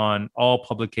data on all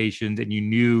publications and you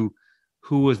knew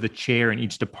who was the chair in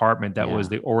each department that was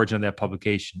the origin of that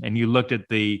publication, and you looked at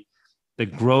the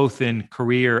growth in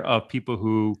career of people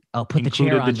who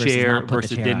included the chair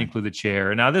versus didn't include the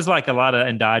chair. And now there's like a lot of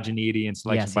endogeneity and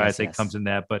selection bias that comes in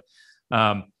that. But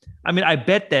I mean, I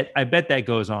bet that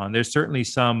goes on. There's certainly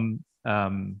some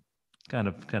kind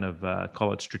of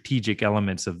call it strategic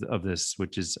elements of this,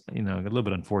 which is, a little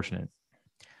bit unfortunate.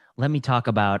 Let me talk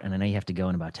about, and I know you have to go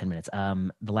in about 10 minutes.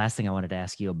 The last thing I wanted to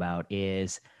ask you about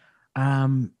is,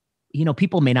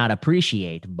 people may not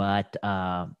appreciate, but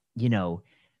I don't know,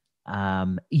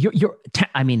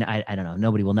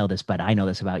 nobody will know this, but I know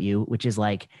this about you, which is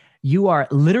like, you are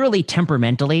literally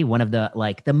temperamentally one of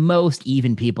the most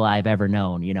even people I've ever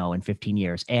known, in 15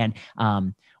 years. And,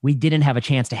 we didn't have a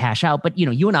chance to hash out, but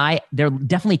you and I, there are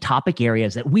definitely topic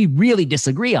areas that we really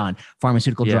disagree on: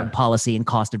 pharmaceutical drug policy and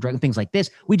cost of drug and things like this.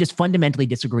 We just fundamentally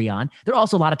disagree on. There are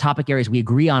also a lot of topic areas we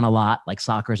agree on a lot, like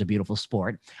soccer is a beautiful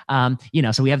sport.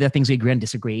 So we have the things we agree on,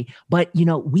 disagree, but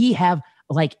we have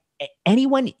like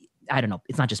anyone, I don't know,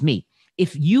 it's not just me.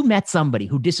 If you met somebody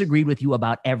who disagreed with you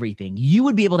about everything, you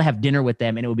would be able to have dinner with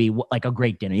them and it would be like a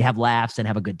great dinner. You have laughs and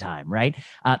have a good time, right?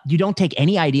 You don't take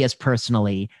any ideas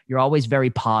personally. You're always very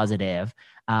positive.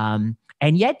 And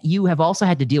yet you have also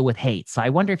had to deal with hate. So I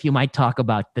wonder if you might talk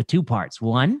about the two parts.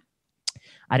 One,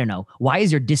 I don't know, why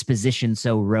is your disposition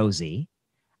so rosy?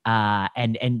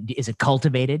 And is it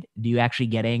cultivated? Do you actually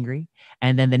get angry?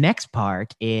 And then the next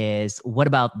part is, what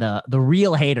about the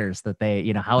real haters that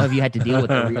how have you had to deal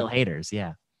with the real haters?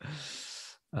 Yeah.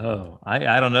 Oh,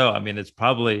 I don't know. I mean, it's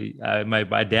probably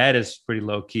my dad is pretty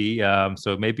low key.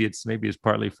 So maybe it's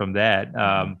partly from that.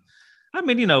 I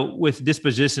mean, with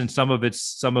disposition, some of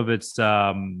it's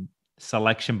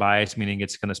selection bias, meaning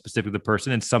it's kind of specific to the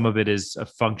person, and some of it is a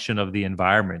function of the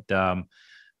environment.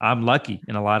 I'm lucky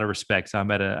in a lot of respects. I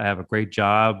have a great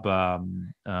job.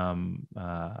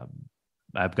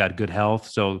 I've got good health.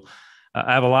 So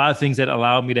I have a lot of things that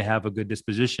allow me to have a good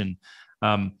disposition.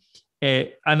 And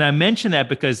I mention that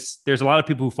because there's a lot of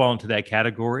people who fall into that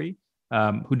category,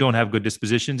 who don't have good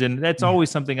dispositions. And that's always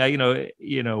something I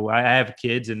have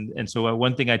kids. And so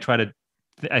one thing I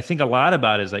think a lot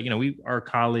about is like, our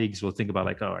colleagues will think about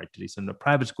like, all right, do you send them to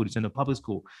private school? Do you send them to public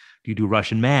school? Do you do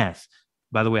Russian math?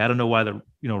 By the way, I don't know why the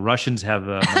Russians have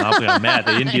a monopoly on math.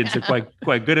 The Indians are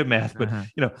quite good at math, but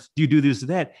do you do this or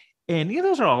that? And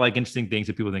those are all like interesting things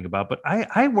that people think about. But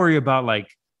I worry about like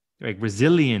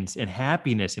resilience and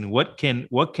happiness and what can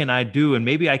I do? And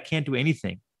maybe I can't do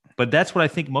anything. But that's what I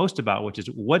think most about, which is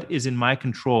what is in my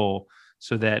control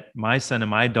so that my son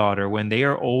and my daughter, when they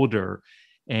are older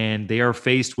and they are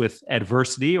faced with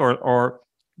adversity or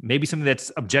maybe something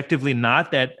that's objectively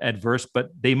not that adverse, but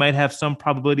they might have some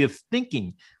probability of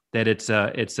thinking that it's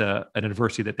an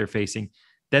adversity that they're facing,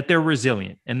 that they're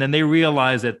resilient. And then they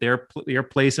realize that their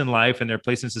place in life and their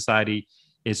place in society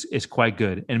is quite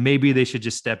good. And maybe they should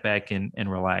just step back and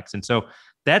relax. And so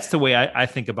that's the way I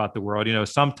think about the world.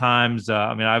 Sometimes,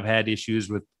 I've had issues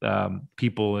with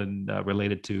people and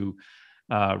related to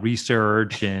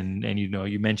research and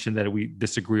you mentioned that we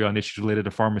disagree on issues related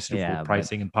to pharmaceutical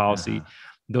pricing and policy.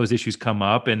 Those issues come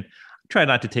up, and I try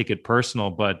not to take it personal,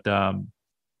 but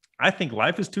I think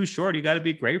life is too short. You got to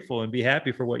be grateful and be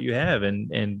happy for what you have.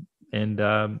 And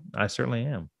I certainly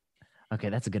am. Okay.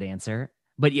 That's a good answer.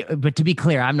 But to be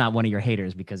clear, I'm not one of your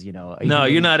haters because, No,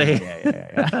 you're not a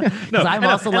hater. No, I'm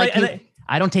also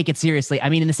I don't take it seriously. I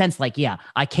mean, in the sense, like,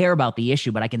 I care about the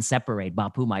issue, but I can separate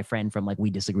Bapu, my friend, from like, we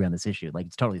disagree on this issue. Like,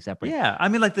 it's totally separate. Yeah. I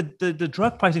mean, like the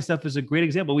drug pricing stuff is a great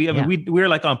example. We're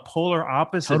like on polar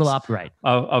opposites right.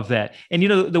 of that. And,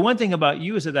 the one thing about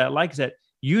you is that I like is that,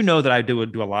 that I do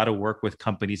a lot of work with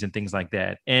companies and things like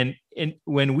that. And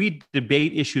when we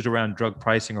debate issues around drug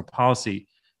pricing or policy,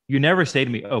 you never say to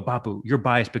me, oh, Bapu, you're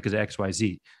biased because of X, Y,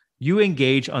 Z. You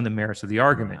engage on the merits of the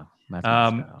argument.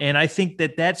 And I think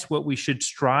that that's what we should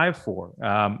strive for.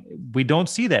 We don't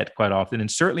see that quite often. And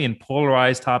certainly in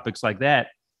polarized topics like that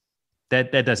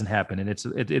doesn't happen. And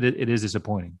it is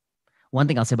disappointing. One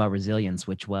thing I'll say about resilience,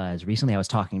 which was recently I was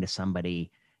talking to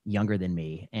somebody younger than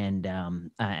me. And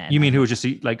you mean who was just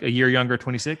like a year younger,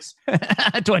 26?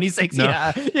 26, no.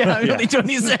 Yeah. I'm only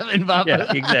 27, Bob.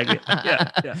 Yeah, exactly.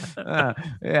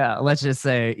 Yeah. Let's just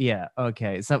say,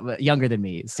 okay. So younger than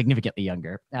me, significantly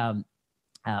younger.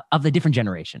 Of the different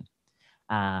generation.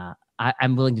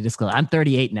 I'm willing to disclose. I'm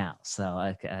 38 now, so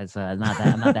I'm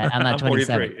not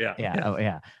 27.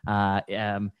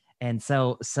 And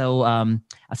so I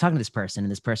was talking to this person,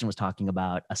 and this person was talking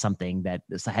about something that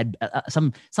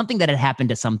something that had happened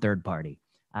to some third party,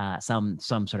 some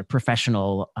sort of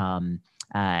professional,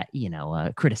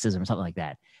 criticism or something like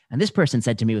that. And this person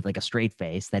said to me with like a straight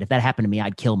face that if that happened to me,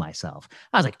 I'd kill myself.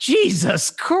 I was like, Jesus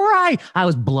Christ. I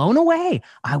was blown away.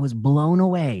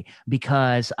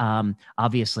 Because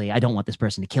obviously I don't want this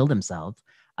person to kill themselves.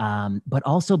 But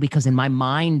also because in my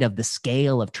mind of the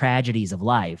scale of tragedies of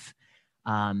life,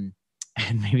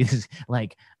 and maybe this is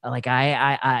like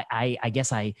I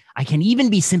guess I can even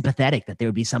be sympathetic that there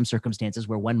would be some circumstances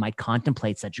where one might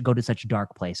contemplate go to such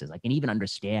dark places. I can even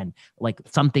understand like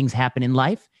some things happen in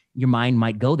life. Your mind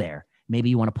might go there. Maybe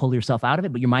you want to pull yourself out of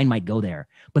it, but your mind might go there.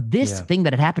 But this thing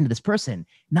that had happened to this person,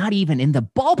 not even in the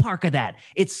ballpark of that.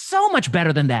 It's so much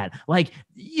better than that. Like,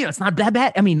 it's not that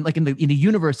bad. I mean, like in the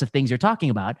universe of things you're talking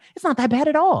about, it's not that bad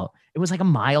at all. It was like a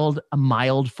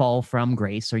mild fall from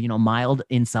grace, or, mild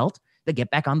insult, to get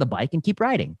back on the bike and keep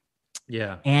riding.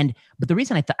 Yeah. But the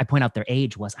reason I point out their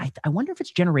age was I wonder if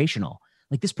it's generational.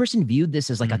 Like this person viewed this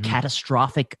as like a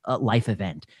catastrophic life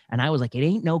event. And I was like, it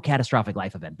ain't no catastrophic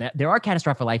life event. There are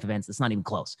catastrophic life events. That's not even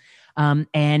close.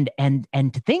 And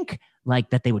to think like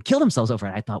that they would kill themselves over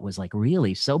it, I thought was like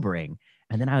really sobering.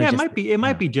 And then I was it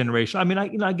might be generational. I mean,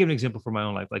 I give an example from my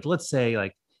own life. Like, let's say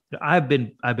like I've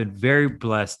been very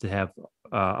blessed to have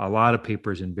a lot of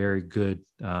papers in very good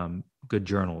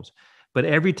journals. But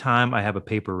every time I have a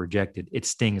paper rejected, it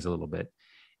stings a little bit.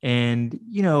 And,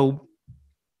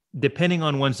 depending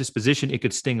on one's disposition, it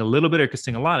could sting a little bit or it could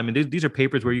sting a lot. I mean, these are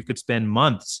papers where you could spend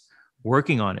months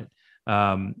working on it.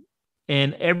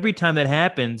 And every time that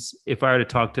happens, if I were to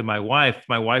talk to my wife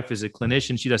is a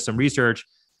clinician, she does some research,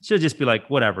 she'll just be like,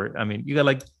 whatever. I mean, you got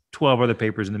like 12 other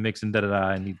papers in the mix and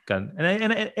and you've got,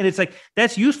 and it's like,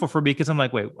 that's useful for me because I'm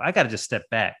like, wait, I got to just step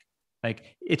back.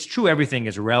 Like, it's true, everything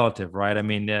is relative, right? I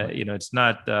mean, it's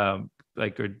not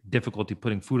like a difficulty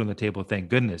putting food on the table, thank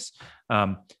goodness.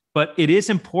 But it is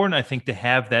important, I think, to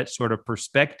have that sort of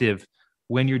perspective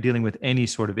when you're dealing with any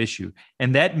sort of issue.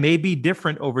 And that may be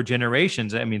different over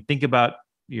generations. I mean, think about,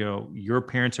 your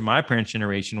parents or my parents'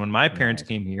 generation. When my parents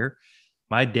came here,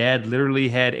 my dad literally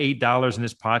had $8 in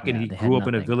his pocket. He grew up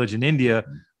in a village in India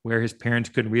where his parents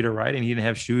couldn't read or write, and he didn't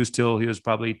have shoes till he was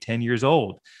probably 10 years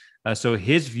old. So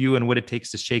his view and what it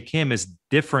takes to shake him is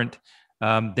different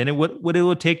than what it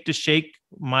will take to shake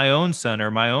my own son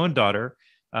or my own daughter.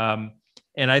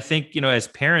 And I think, as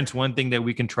parents, one thing that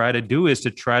we can try to do is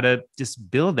to try to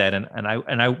just build that. And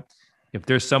I, if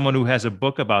there's someone who has a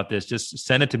book about this, just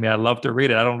send it to me. I'd love to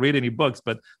read it. I don't read any books,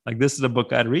 but like, this is a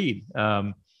book I'd read.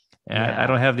 I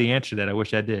don't have the answer to that. I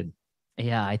wish I did.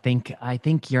 Yeah, I think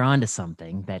you're onto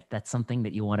something. That's something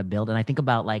that you want to build. And I think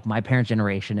about like my parents'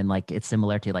 generation, and like it's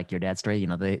similar to like your dad's story.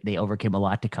 They overcame a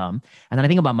lot to come. And then I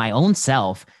think about my own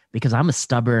self, because I'm a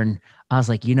stubborn. I was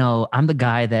like, I'm the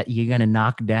guy that you're gonna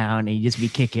knock down and you just be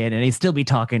kicking, and he'd still be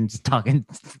talking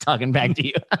back to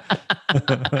you.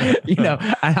 And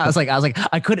I was like,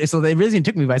 I couldn't. So they really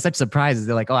took me by such surprises.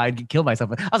 They're like, oh, I'd kill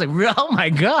myself. I was like, oh my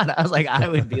God. I was like, I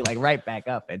would be like right back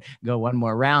up and go one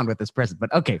more round with this person.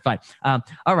 But okay, fine.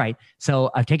 All right.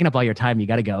 So I've taken up all your time. You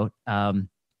got to go.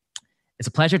 It's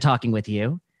a pleasure talking with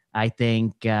you. I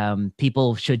think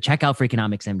people should check out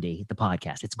Freakonomics MD, the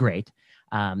podcast. It's great.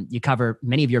 You cover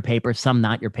many of your papers, some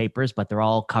not your papers, but they're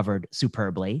all covered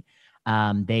superbly.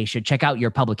 They should check out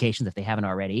your publications if they haven't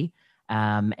already.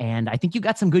 And I think you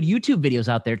got some good YouTube videos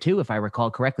out there too, if I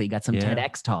recall correctly. You got some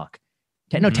TEDx talk.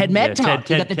 TED Med talk.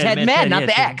 You got the TED Med, not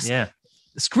the X. Yeah.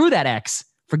 Screw that X.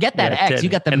 Forget that X. You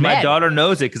got the and Med. My daughter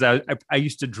knows it because I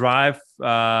used to drive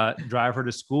her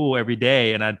to school every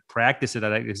day, and I'd practice it.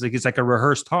 It's like a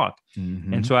rehearsed talk,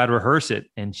 and so I'd rehearse it,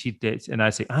 and she did, and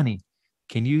I'd say, Ani,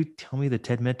 can you tell me the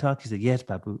TED Med talk? She said, yes,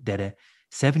 Babu, Dada.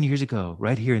 7 years ago,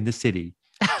 right here in this city,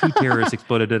 2 terrorists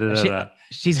exploded.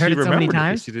 She's heard it so many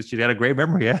times. She got a great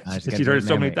memory. Yeah, she's heard it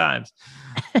so many times.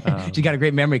 She got a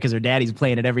great memory because her daddy's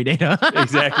playing it every day.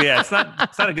 Exactly. Yeah, it's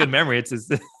not a good memory. It's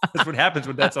that's what happens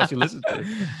when that's all she listens to.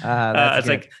 It's good.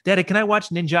 Like, Daddy, can I watch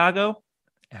Ninjago?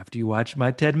 After you watch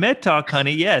my TED Med talk,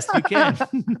 honey, yes, you can.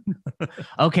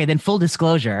 Okay, then full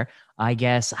disclosure, I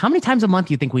guess. How many times a month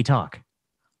do you think we talk?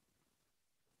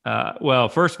 Well,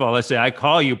 first of all, let's say I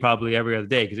call you probably every other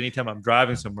day, because anytime I'm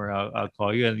driving somewhere, I'll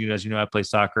call you. And as you know, I play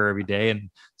soccer every day,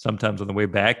 and sometimes on the way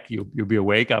back, you'll be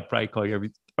awake. I'll probably call you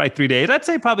every 3 days. I'd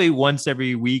say probably once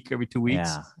every week, every 2 weeks.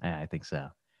 Yeah, I think so.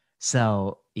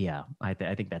 So yeah, I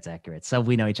think that's accurate. So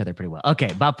we know each other pretty well. Okay,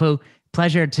 Bapu,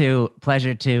 pleasure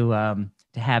to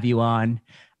have you on.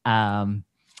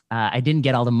 I didn't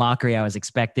get all the mockery I was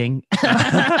expecting.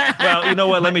 Well, you know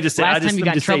what? Let me just say, last time you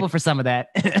got in trouble for some of that.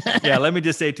 Yeah, let me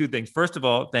just say 2 things. First of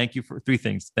all, thank you for 3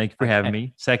 things. Thank you for having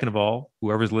me. Second of all,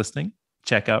 whoever's listening,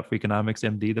 check out Freakonomics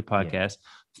MD, the podcast.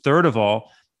 Yeah. Third of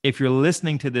all, if you're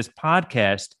listening to this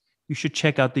podcast, you should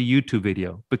check out the YouTube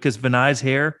video, because Vinay's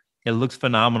hair It looks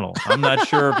phenomenal. I'm not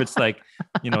sure if it's like,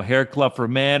 hair club for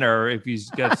men or if he's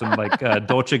got some like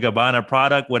Dolce Gabbana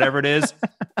product, whatever it is,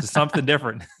 it's something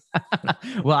different.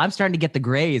 Well, I'm starting to get the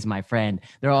grays, my friend.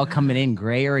 They're all coming in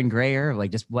grayer and grayer.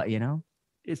 Like just what,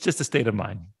 It's just a state of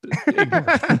mind.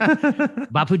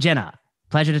 Bapu Jena,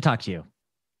 pleasure to talk to you.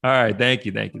 All right. Thank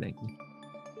you.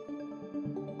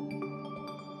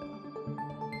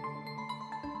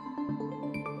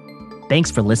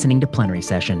 Thanks for listening to Plenary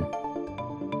Session.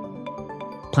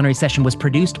 Plenary Session was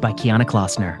produced by Kiana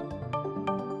Klossner.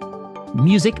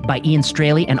 Music by Ian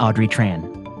Straley and Audrey Tran.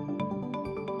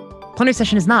 Plenary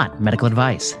Session is not medical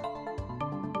advice.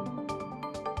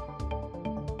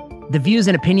 The views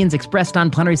and opinions expressed on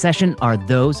Plenary Session are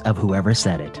those of whoever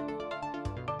said it.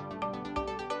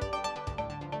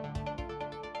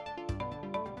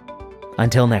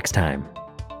 Until next time.